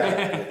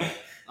 Yeah.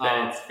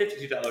 Then it's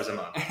 $52 a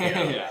month.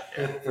 Yeah,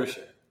 for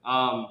sure.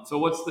 So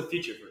what's the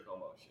future for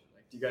CoMotion?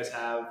 Like, do you guys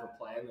have a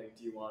plan? Like,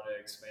 do you want to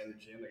expand the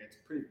gym? Like, it's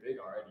pretty big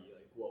already.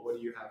 Like, what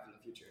do you have in the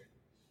future?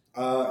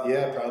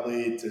 Yeah,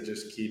 probably to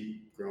just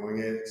keep growing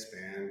it,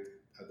 expand.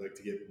 I'd like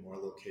to get more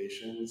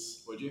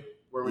locations. Would you?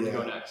 Where would you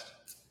go next?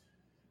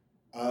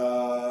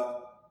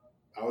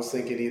 I was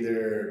thinking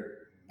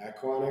either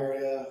Mequon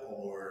area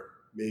or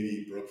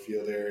maybe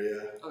Brookfield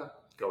area. Okay.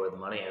 Go where the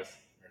money is.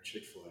 Or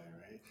Chick-fil-A,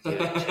 right?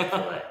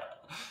 Yeah,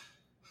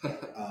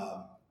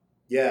 Chick-fil-A.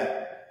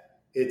 Yeah,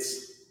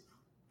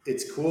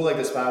 it's cool like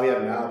the spot we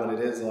have now, but it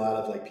is a lot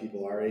of like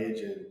people our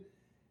age, and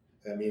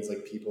that means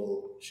like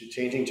people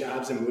changing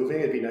jobs and moving.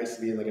 It'd be nice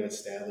to be in like an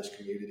established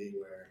community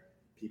where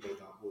people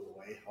don't move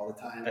away all the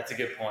time. That's a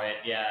good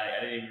point. Yeah, I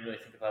didn't even really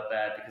think about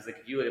that because like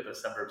if you look at the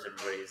suburbs,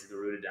 everybody's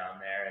rooted down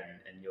there,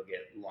 and you'll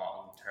get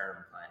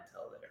long-term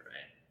clientele there,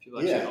 right?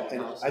 Yeah,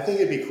 and I think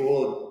it'd be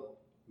cool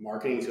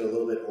marketing to a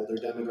little bit older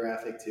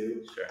demographic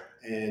too. Sure.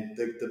 And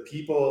the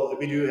people,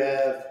 we do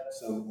have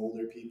some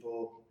older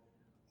people,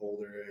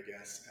 I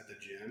guess, at the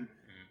gym,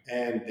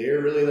 and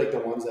they're really like the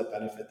ones that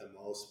benefit the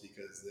most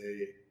because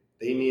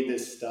they need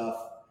this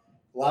stuff.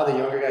 A lot of the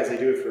younger guys, they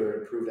do it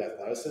for improved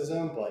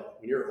athleticism, but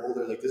when you're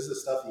older, like this is the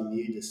stuff you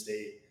need to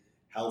stay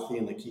healthy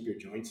and like keep your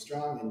joints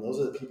strong. And those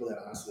are the people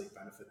that honestly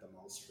benefit the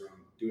most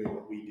from doing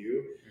what we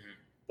do. Mm-hmm.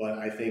 But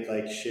I think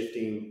like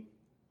shifting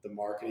the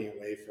marketing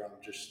away from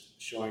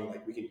just showing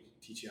like we can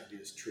teach you how to do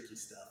this tricky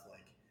stuff,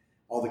 like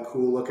all the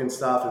cool looking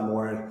stuff, and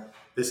more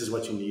this is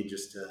what you need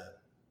just to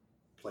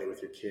play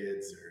with your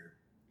kids or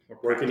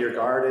work in your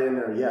garden,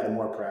 or the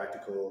more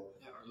practical.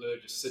 Yeah, or literally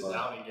just sit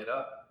down and get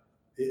up.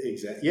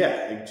 Exactly.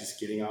 Yeah, just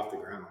getting off the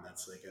ground.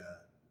 That's like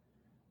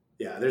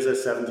there's a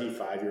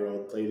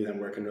 75-year-old lady that I'm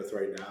working with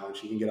right now, and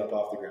she can get up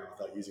off the ground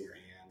without using her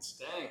hands.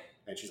 Dang.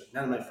 And she's like,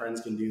 none of my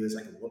friends can do this.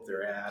 I can whoop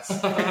their ass.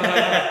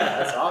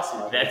 That's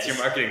awesome. That's your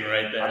marketing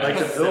right there. I'd like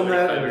to film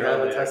that and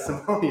have a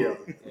testimonial.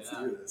 Let's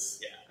do this.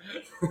 Yeah.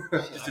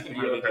 Just a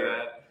video of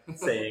her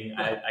saying,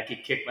 I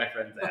could kick my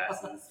friend's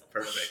ass is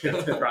perfect.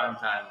 That's prime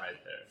time right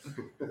there.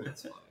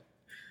 That's funny.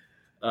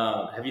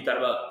 Have you thought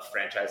about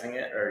franchising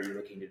it, or are you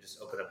looking to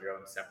just open up your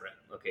own separate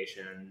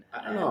location?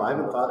 I don't know. I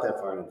haven't thought that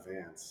far in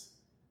advance.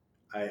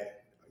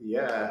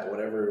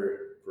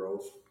 Whatever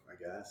growth, I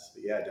guess.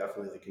 But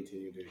definitely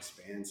continue to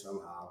expand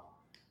somehow.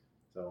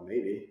 So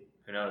maybe.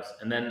 Who knows?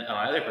 And then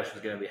my other question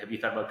was going to be, have you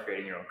thought about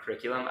creating your own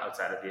curriculum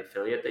outside of the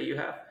affiliate that you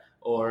have?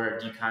 Or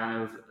do you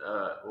kind of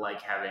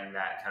like having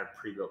that kind of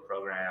pre-built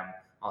program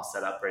all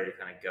set up, ready to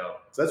kind of go?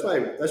 So that's why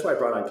I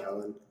brought on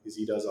Kellen, because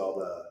he does all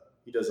the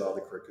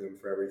curriculum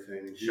for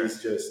everything. Sure.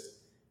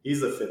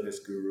 He's the fitness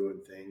guru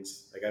and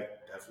things. Like I've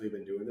definitely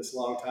been doing this a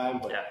long time,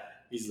 but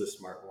he's the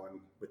smart one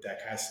with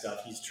that kind of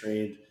stuff. He's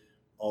trained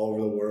all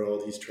over the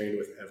world. He's trained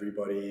with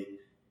everybody.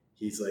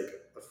 He's like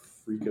a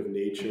freak of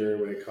nature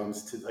when it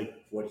comes to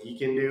like what he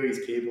can do.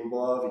 He's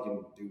capable of. He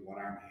can do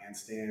one-arm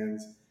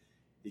handstands.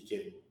 He's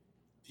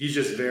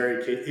just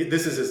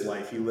this is his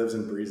life. He lives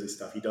and breathes this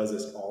stuff. He does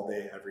this all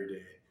day, every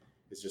day.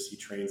 It's just he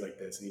trains like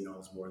this, and he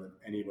knows more than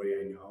anybody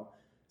I know.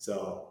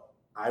 So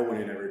I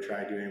wouldn't ever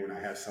try doing it when I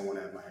have someone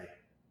at my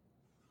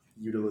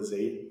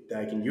that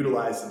I can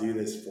utilize to do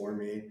this for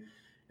me,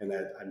 and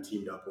that I'm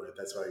teamed up with.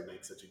 That's why we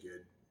make such a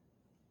good,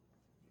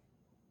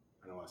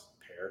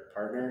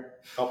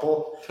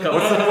 couple.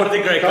 What's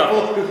a great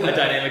couple? A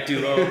dynamic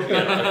duo,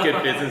 a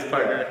good business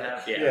partner to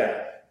have.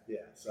 Yeah.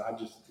 So I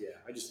just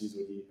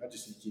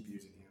keep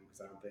using him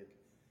because I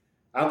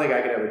don't think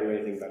I could ever do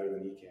anything better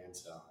than he can.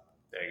 So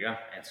there you go.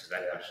 Answers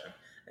that question.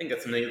 I think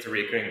that's something that's a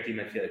recurring theme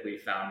I feel like we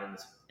found in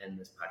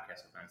this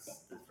podcast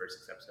with the first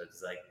 6 episodes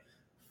is like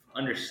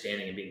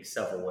understanding and being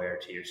self-aware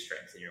to your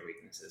strengths and your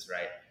weaknesses,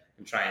 right?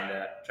 and trying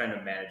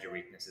to manage your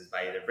weaknesses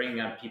by either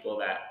bringing on people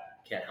that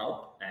can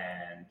help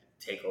and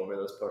take over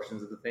those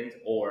portions of the things,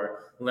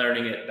 or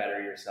learning it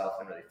better yourself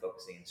and really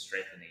focusing and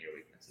strengthening your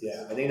weaknesses.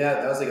 Yeah, I think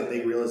that was like a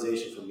big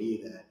realization for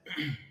me, that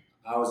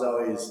I was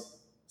always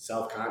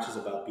self-conscious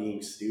about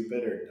being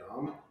stupid or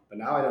dumb, but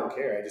now I don't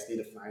care. I just need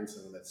to find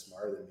someone that's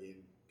smarter than me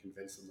and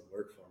convince them to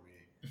work for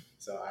me.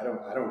 So I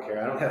don't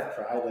care. I don't have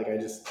pride. Like, I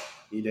just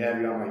need to have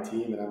you on my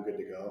team and I'm good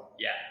to go.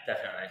 Yeah,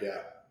 definitely.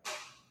 Yeah.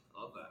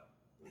 I love that.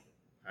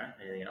 All right.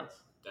 Anything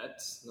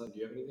else? No, do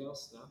you have anything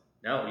else? No?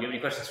 No. You have any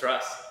questions for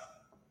us?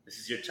 This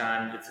is your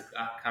time. It's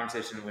a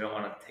conversation. We don't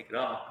want to take it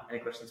all. Any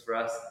questions for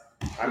us?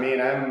 I mean,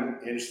 I'm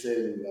interested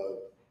in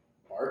the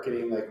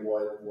marketing, like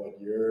what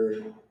you're,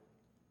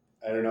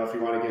 I don't know if you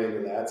want to get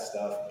into that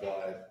stuff,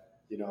 but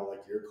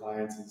like your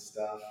clients and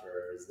stuff,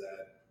 or is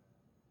that?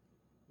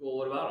 Well,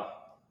 what about them?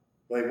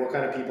 Like, what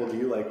kind of people do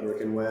you like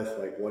working with?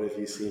 Like, what have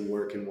you seen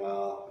working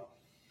well?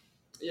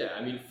 Yeah,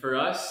 I mean, for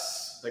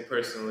us, like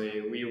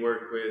personally, we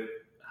work with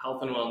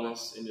health and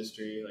wellness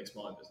industry, like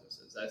smaller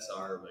businesses. That's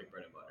our like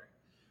bread and butter.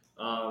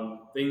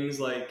 Things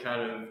like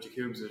kind of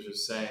Jakubs was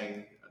just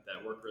saying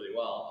that work really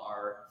well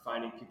are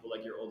finding people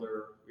like your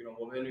older,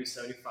 woman who's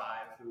 75,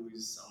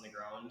 who's on the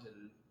ground,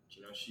 and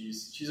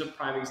she's a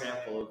prime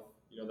example of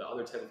the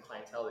other type of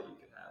clientele that you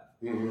could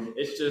have. Mm-hmm.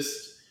 It's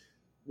just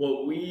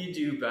what we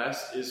do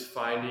best is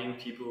finding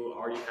people who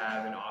already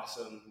have an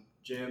awesome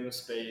gym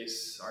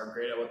space, are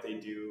great at what they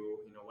do,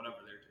 whatever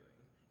they're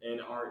doing,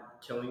 and are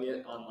killing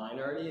it online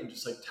already, and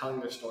just like telling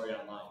their story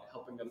online,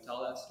 helping them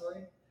tell that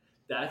story.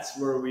 That's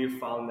where we've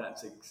found that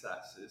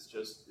success.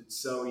 It's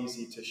so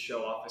easy to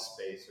show off a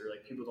space, or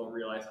like people don't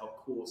realize how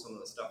cool some of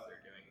the stuff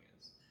they're doing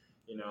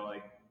is.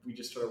 Like we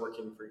just started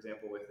working, for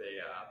example, with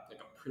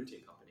a printing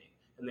company,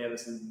 and they have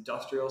this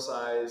industrial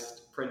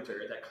sized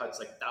printer that cuts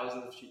like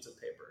thousands of sheets of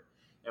paper.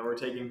 And we're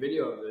taking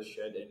video of this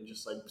shit and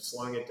just like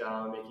slowing it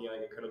down, making it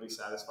like incredibly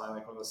satisfying,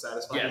 like one of the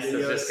satisfying videos. Yes, I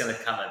was just gonna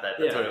comment that.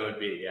 That's what it would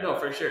be. Yeah. No,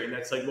 for sure. And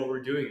that's like what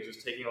we're doing, is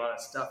just taking a lot of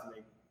stuff,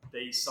 and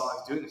they saw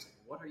us doing this. Like,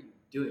 what are you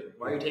doing?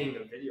 Why are you taking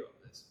a video of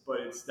this?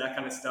 But it's that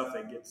kind of stuff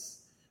that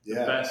gets the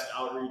best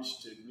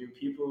outreach to new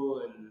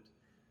people, and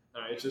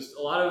it's just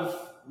a lot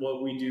of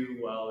what we do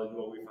well and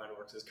what we find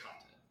works is content.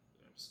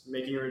 Just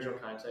making original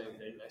content,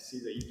 and I see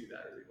that you do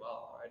that really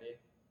well already.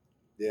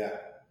 Yeah.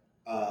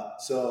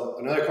 So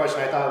another question,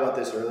 I thought about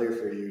this earlier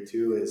for you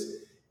too,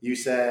 is you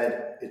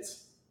said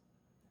it's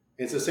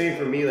the same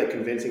for me, like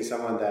convincing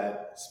someone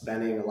that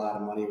spending a lot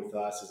of money with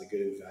us is a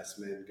good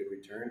investment, good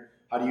return.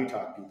 How do you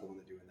talk people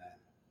into doing that?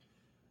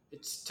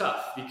 It's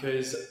tough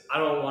because I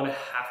don't want to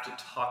have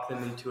to talk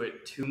them into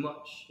it too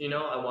much.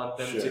 I want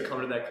them to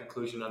come to that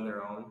conclusion on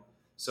their own.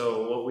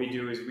 So what we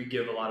do is we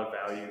give a lot of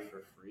value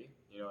for free.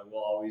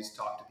 We'll always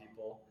talk to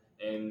people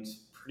and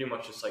pretty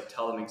much just like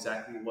tell them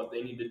exactly what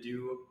they need to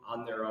do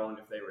on their own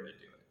if they were to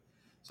do it.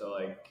 So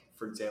like,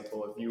 for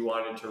example, if you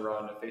wanted to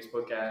run a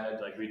Facebook ad,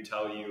 like we'd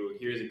tell you,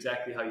 here's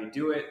exactly how you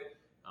do it,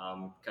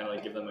 kind of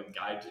like give them a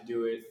guide to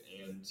do it,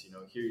 and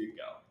here you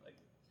go. Like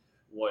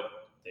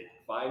what they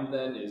find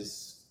then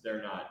is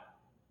they're not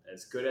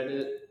as good at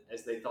it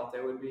as they thought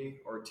they would be,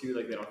 or two,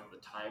 like they don't have the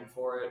time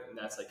for it, and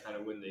that's like kind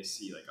of when they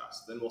see like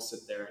us. Then we'll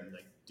sit there and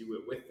like do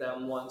it with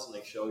them once and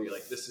like show you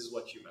like this is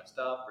what you messed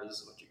up, or this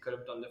is what you could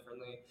have done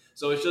differently.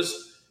 So it's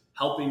just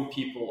helping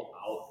people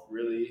out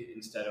really,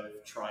 instead of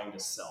trying to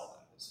sell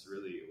them. It's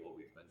really what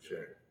we've been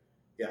doing. Sure.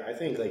 Yeah, I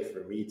think like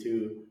for me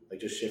too, like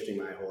just shifting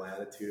my whole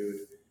attitude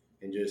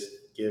and just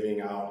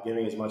giving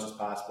as much as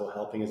possible,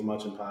 helping as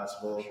much as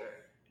possible,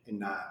 and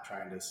not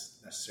trying to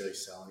necessarily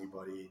sell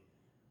anybody.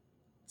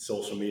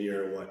 Social media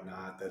or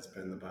whatnot, that's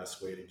been the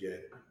best way to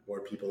get more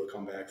people to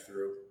come back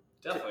through.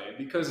 Definitely,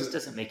 because it just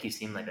doesn't make you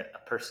seem like a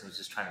person who's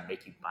just trying to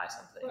make you buy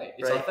something. Right,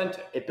 it's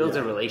authentic. It builds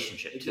a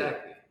relationship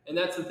exactly. And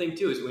that's the thing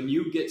too, is when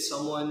you get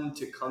someone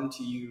to come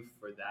to you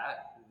for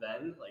that,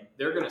 then like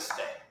they're gonna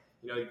stay.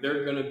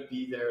 They're gonna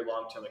be there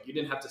long term. Like you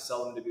didn't have to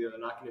sell them to be there. They're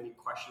not gonna be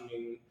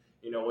questioning,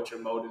 what your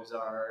motives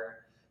are.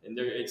 And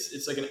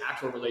it's like an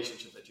actual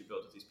relationship that you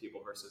build with these people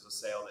versus a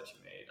sale that you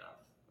made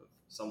of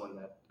someone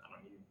that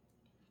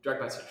direct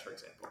message, for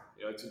example.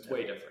 It's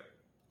way different.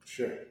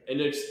 Sure. And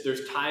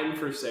there's time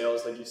for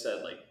sales, like you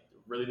said. Like a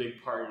really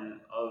big part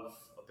of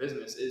a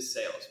business is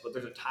sales, but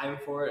there's a time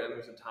for it, and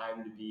there's a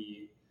time to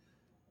be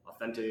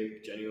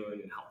authentic,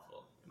 genuine, and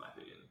helpful, in my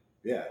opinion.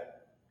 Yeah.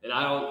 And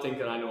I don't think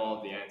that I know all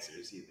of the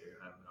answers either.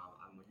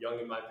 I'm young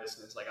in my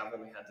business. Like I've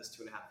only had this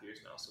 2.5 years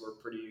now, so we're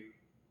pretty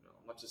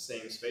much the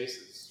same space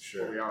as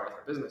where we are with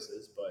our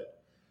businesses.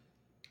 But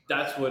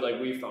that's what like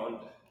we found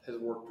has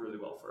worked really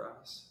well for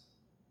us.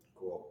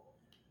 Cool.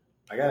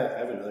 I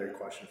have another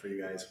question for you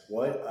guys.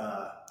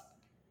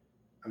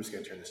 I'm just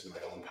going to turn this into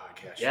my own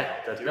podcast. Yeah,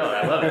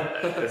 I love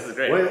it. This is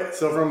great.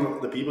 So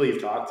from the people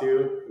you've talked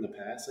to in the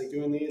past, like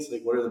doing these,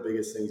 like what are the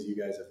biggest things you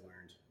guys have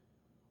learned?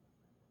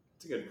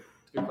 It's a good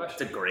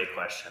question. It's a great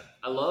question.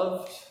 I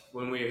loved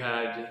when we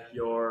had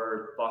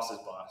your boss's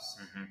boss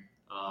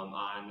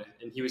on,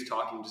 and he was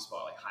talking just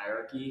about like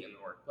hierarchy in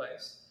the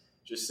workplace,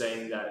 just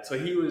saying that. So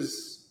he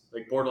was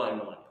like borderline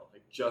millennial,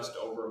 like just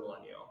over a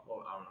millennial.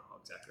 Well, I don't know how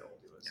exactly old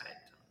he was. I don't know.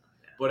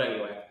 Yeah. But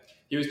anyway,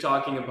 he was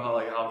talking about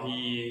like how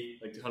he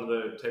like kind of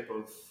the type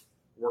of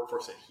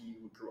workforce that he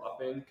grew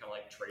up in, kind of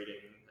like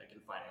trading, like in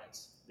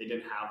finance. They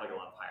didn't have like a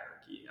lot of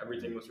hierarchy.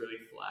 Everything was really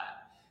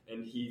flat,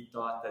 and he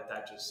thought that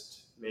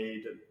just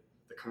made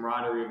the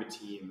camaraderie of a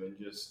team and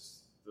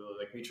just the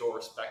like mutual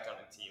respect on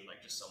a team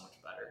like just so much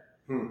better.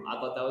 I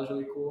thought that was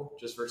really cool,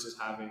 just versus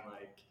having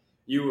like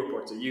you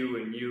report to you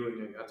and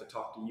you have to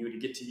talk to you to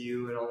get to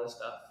you and all this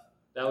stuff.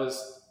 That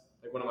was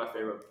like one of my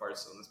favorite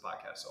parts on this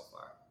podcast so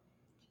far.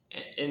 I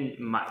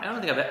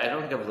don't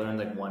think I've learned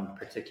like one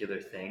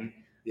particular thing.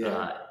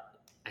 Yeah.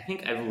 I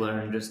think I've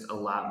learned just a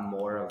lot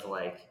more of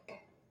like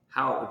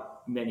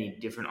how many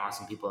different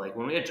awesome people, like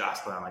when we had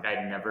Jocelyn on, like I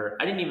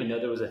didn't even know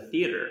there was a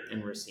theater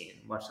in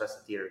Racine, much less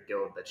a theater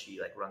guild that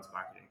she like runs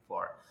marketing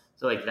for.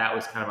 So like that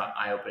was kind of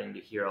eye-opening to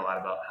hear a lot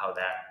about how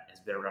that has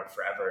been around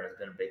forever and has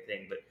been a big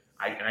thing. But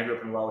I grew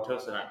up in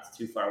Wauwatosa, not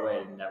too far away.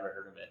 I'd never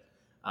heard of it.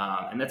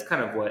 And that's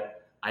kind of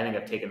what I think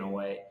I've taken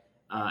away.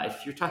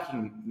 If you're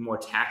talking more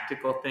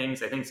tactical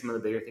things, I think some of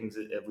the bigger things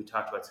that we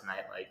talked about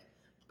tonight, like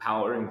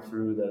powering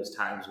through those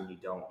times when you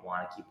don't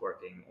want to keep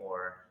working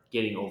or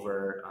getting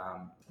over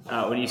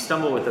when you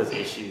stumble with those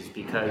issues,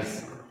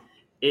 because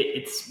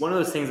it's one of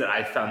those things that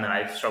I found that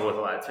I've struggled with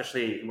a lot,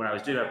 especially when I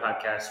was doing my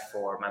podcast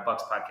for my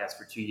Bucks podcast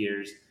for 2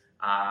 years.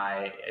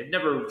 I've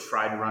never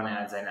tried to run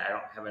ads, and I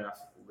don't have enough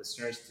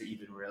listeners to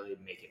even really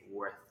make it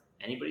worth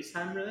anybody's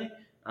time, really.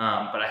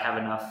 But I have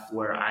enough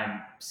where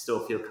I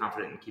still feel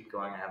confident and keep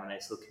going. I have a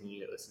nice little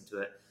community that listen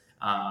to it.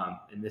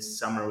 And this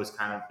summer was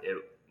it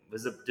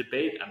was a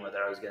debate on whether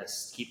I was going to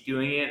keep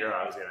doing it or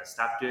I was going to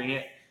stop doing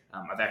it.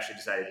 I've actually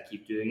decided to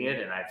keep doing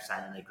it, and I've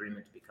signed an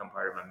agreement to become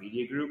part of a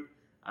media group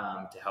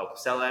to help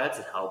sell ads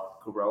and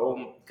help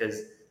grow,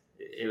 because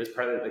it was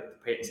part of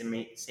like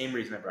the same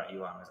reason I brought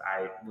you on was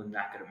I was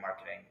not good at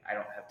marketing. I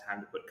don't have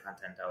time to put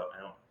content out. I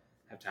don't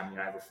have time.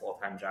 I have a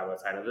full-time job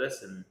outside of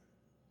this, and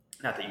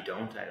not that you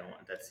don't. I don't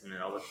want that to mean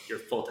at all. But your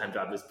full-time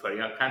job is putting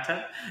out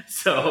content,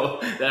 so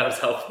that was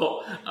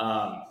helpful.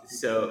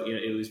 So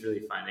it was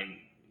really finding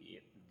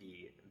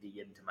the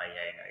yin to my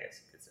yang, I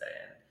guess you could say,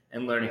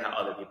 and learning how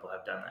other people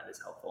have done that is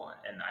helpful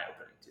and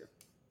eye-opening too.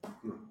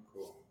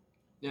 Cool.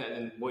 Yeah,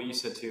 and what you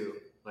said too,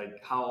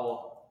 like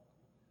how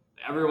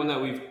everyone that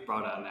we've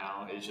brought on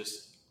now is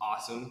just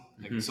awesome.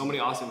 Like so many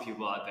awesome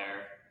people out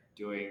there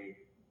doing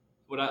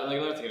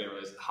another thing I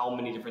realized is how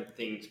many different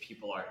things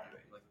people are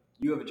doing. Like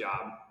you have a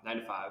job, 9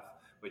 to 5,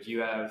 but you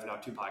have now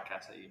 2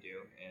 podcasts that you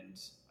do and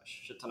a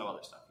shit ton of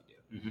other stuff you do.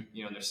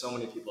 And there's so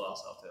many people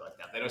else out there like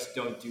that. They just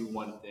don't do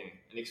one thing.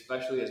 And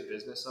especially as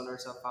business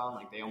owners, I've found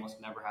like they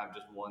almost never have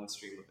just one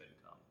stream of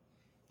income.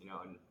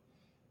 And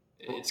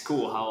it's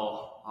cool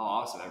how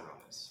awesome everyone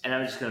is. And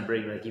I'm just gonna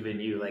bring like even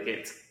you, like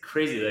it's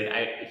crazy.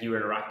 Like you were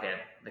in a rock band,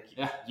 like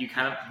you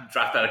kind of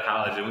dropped out of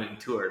college and went and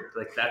toured.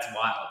 Like that's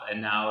wild. And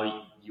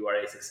now you are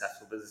a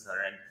successful business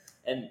owner.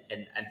 And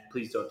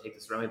please don't take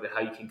this wrongly, but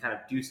how you can kind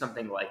of do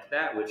something like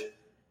that, which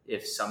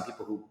if some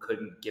people who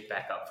couldn't get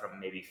back up from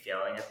maybe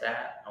failing at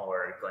that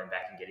or going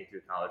back and getting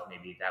through college,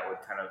 maybe that would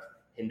kind of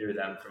hinder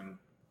them from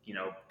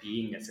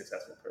being a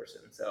successful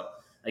person. So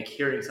like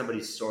hearing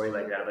somebody's story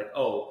like that, like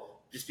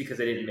just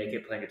because I didn't make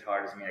it playing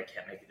guitar doesn't mean I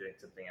can't make it doing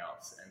something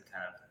else, and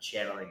kind of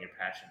channeling your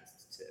passions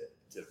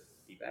to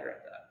be better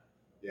at that.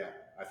 Yeah,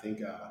 I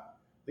think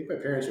my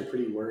parents were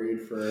pretty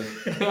worried for a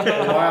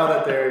while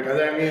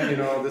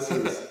because this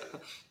is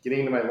getting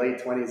into my late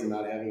 20s and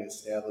not having an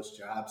established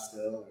job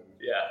still.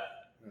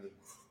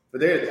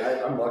 But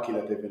I'm lucky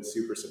that they've been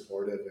super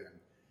supportive and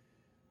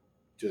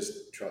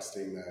just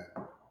trusting that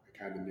I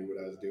kind of knew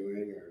what I was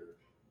doing, or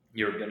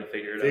you were gonna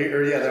figure it out.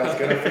 That I was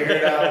gonna figure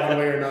it out one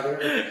way or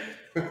another.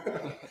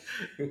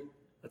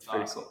 That's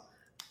pretty cool.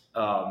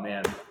 Oh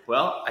man.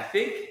 Well, I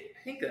think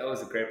that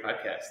was a great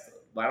podcast.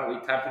 Why don't we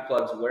time for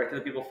plugs? Where can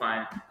the people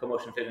find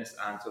CoMotion Fitness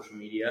on social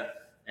media?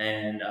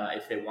 And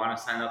if they want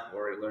to sign up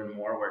or learn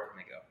more, where can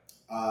they go?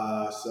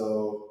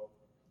 So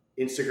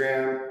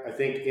Instagram, I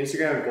think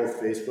Instagram and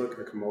both Facebook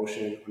are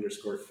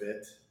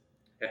CoMotion_fit.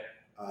 Okay.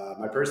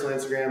 My personal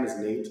Instagram is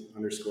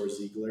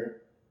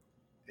Nate_Ziegler.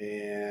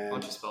 And why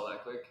don't you spell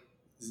that quick?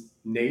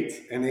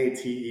 Nate,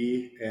 Nate,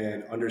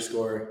 and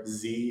 _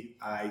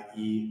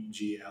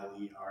 Ziegler.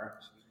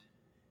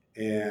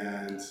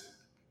 And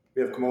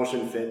we have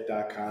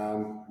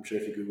CoMotionFit.com. I'm sure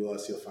if you Google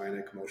us, you'll find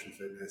it. CoMotion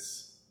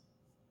Fitness.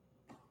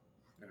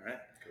 All right.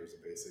 Covers the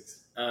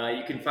basics.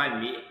 You can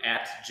find me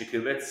at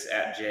Jakubs,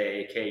 at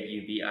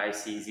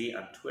JAKUBICZ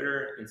on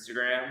Twitter,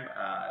 Instagram,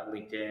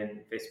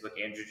 LinkedIn, Facebook,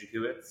 Andrew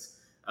Jakubs.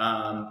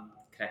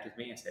 Connect with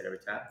me. I say it every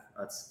time.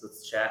 Let's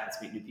chat.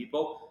 Let's meet new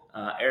people.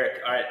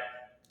 Eric, all right.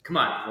 Come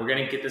on, we're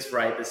going to get this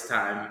right this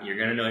time. You're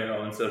going to know your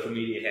own social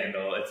media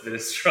handle. It's been a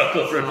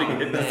struggle for me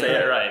to say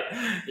it right.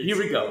 Here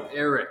we go.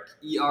 Eric,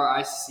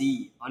 ERIC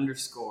 _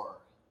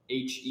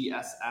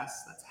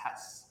 HESS. That's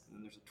Hess. And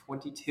then there's a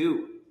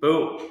 22.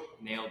 Boom.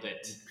 Nailed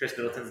it. Chris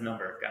Middleton's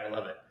number. Gotta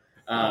love it.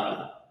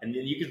 And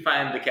then you can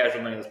find the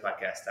Casual Millennials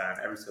podcast on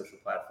every social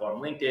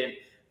platform. LinkedIn,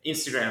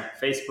 Instagram,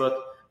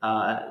 Facebook.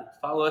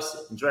 Follow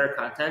us, enjoy our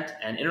content,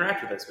 and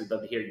interact with us. We'd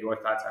love to hear your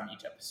thoughts on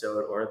each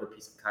episode or the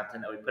piece of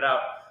content that we put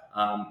out.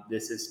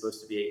 This is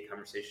supposed to be a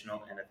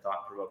conversational and a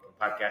thought-provoking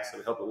podcast, so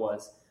we hope it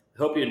was. We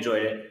hope you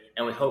enjoyed it,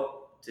 and we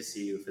hope to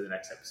see you for the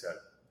next episode.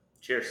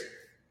 Cheers.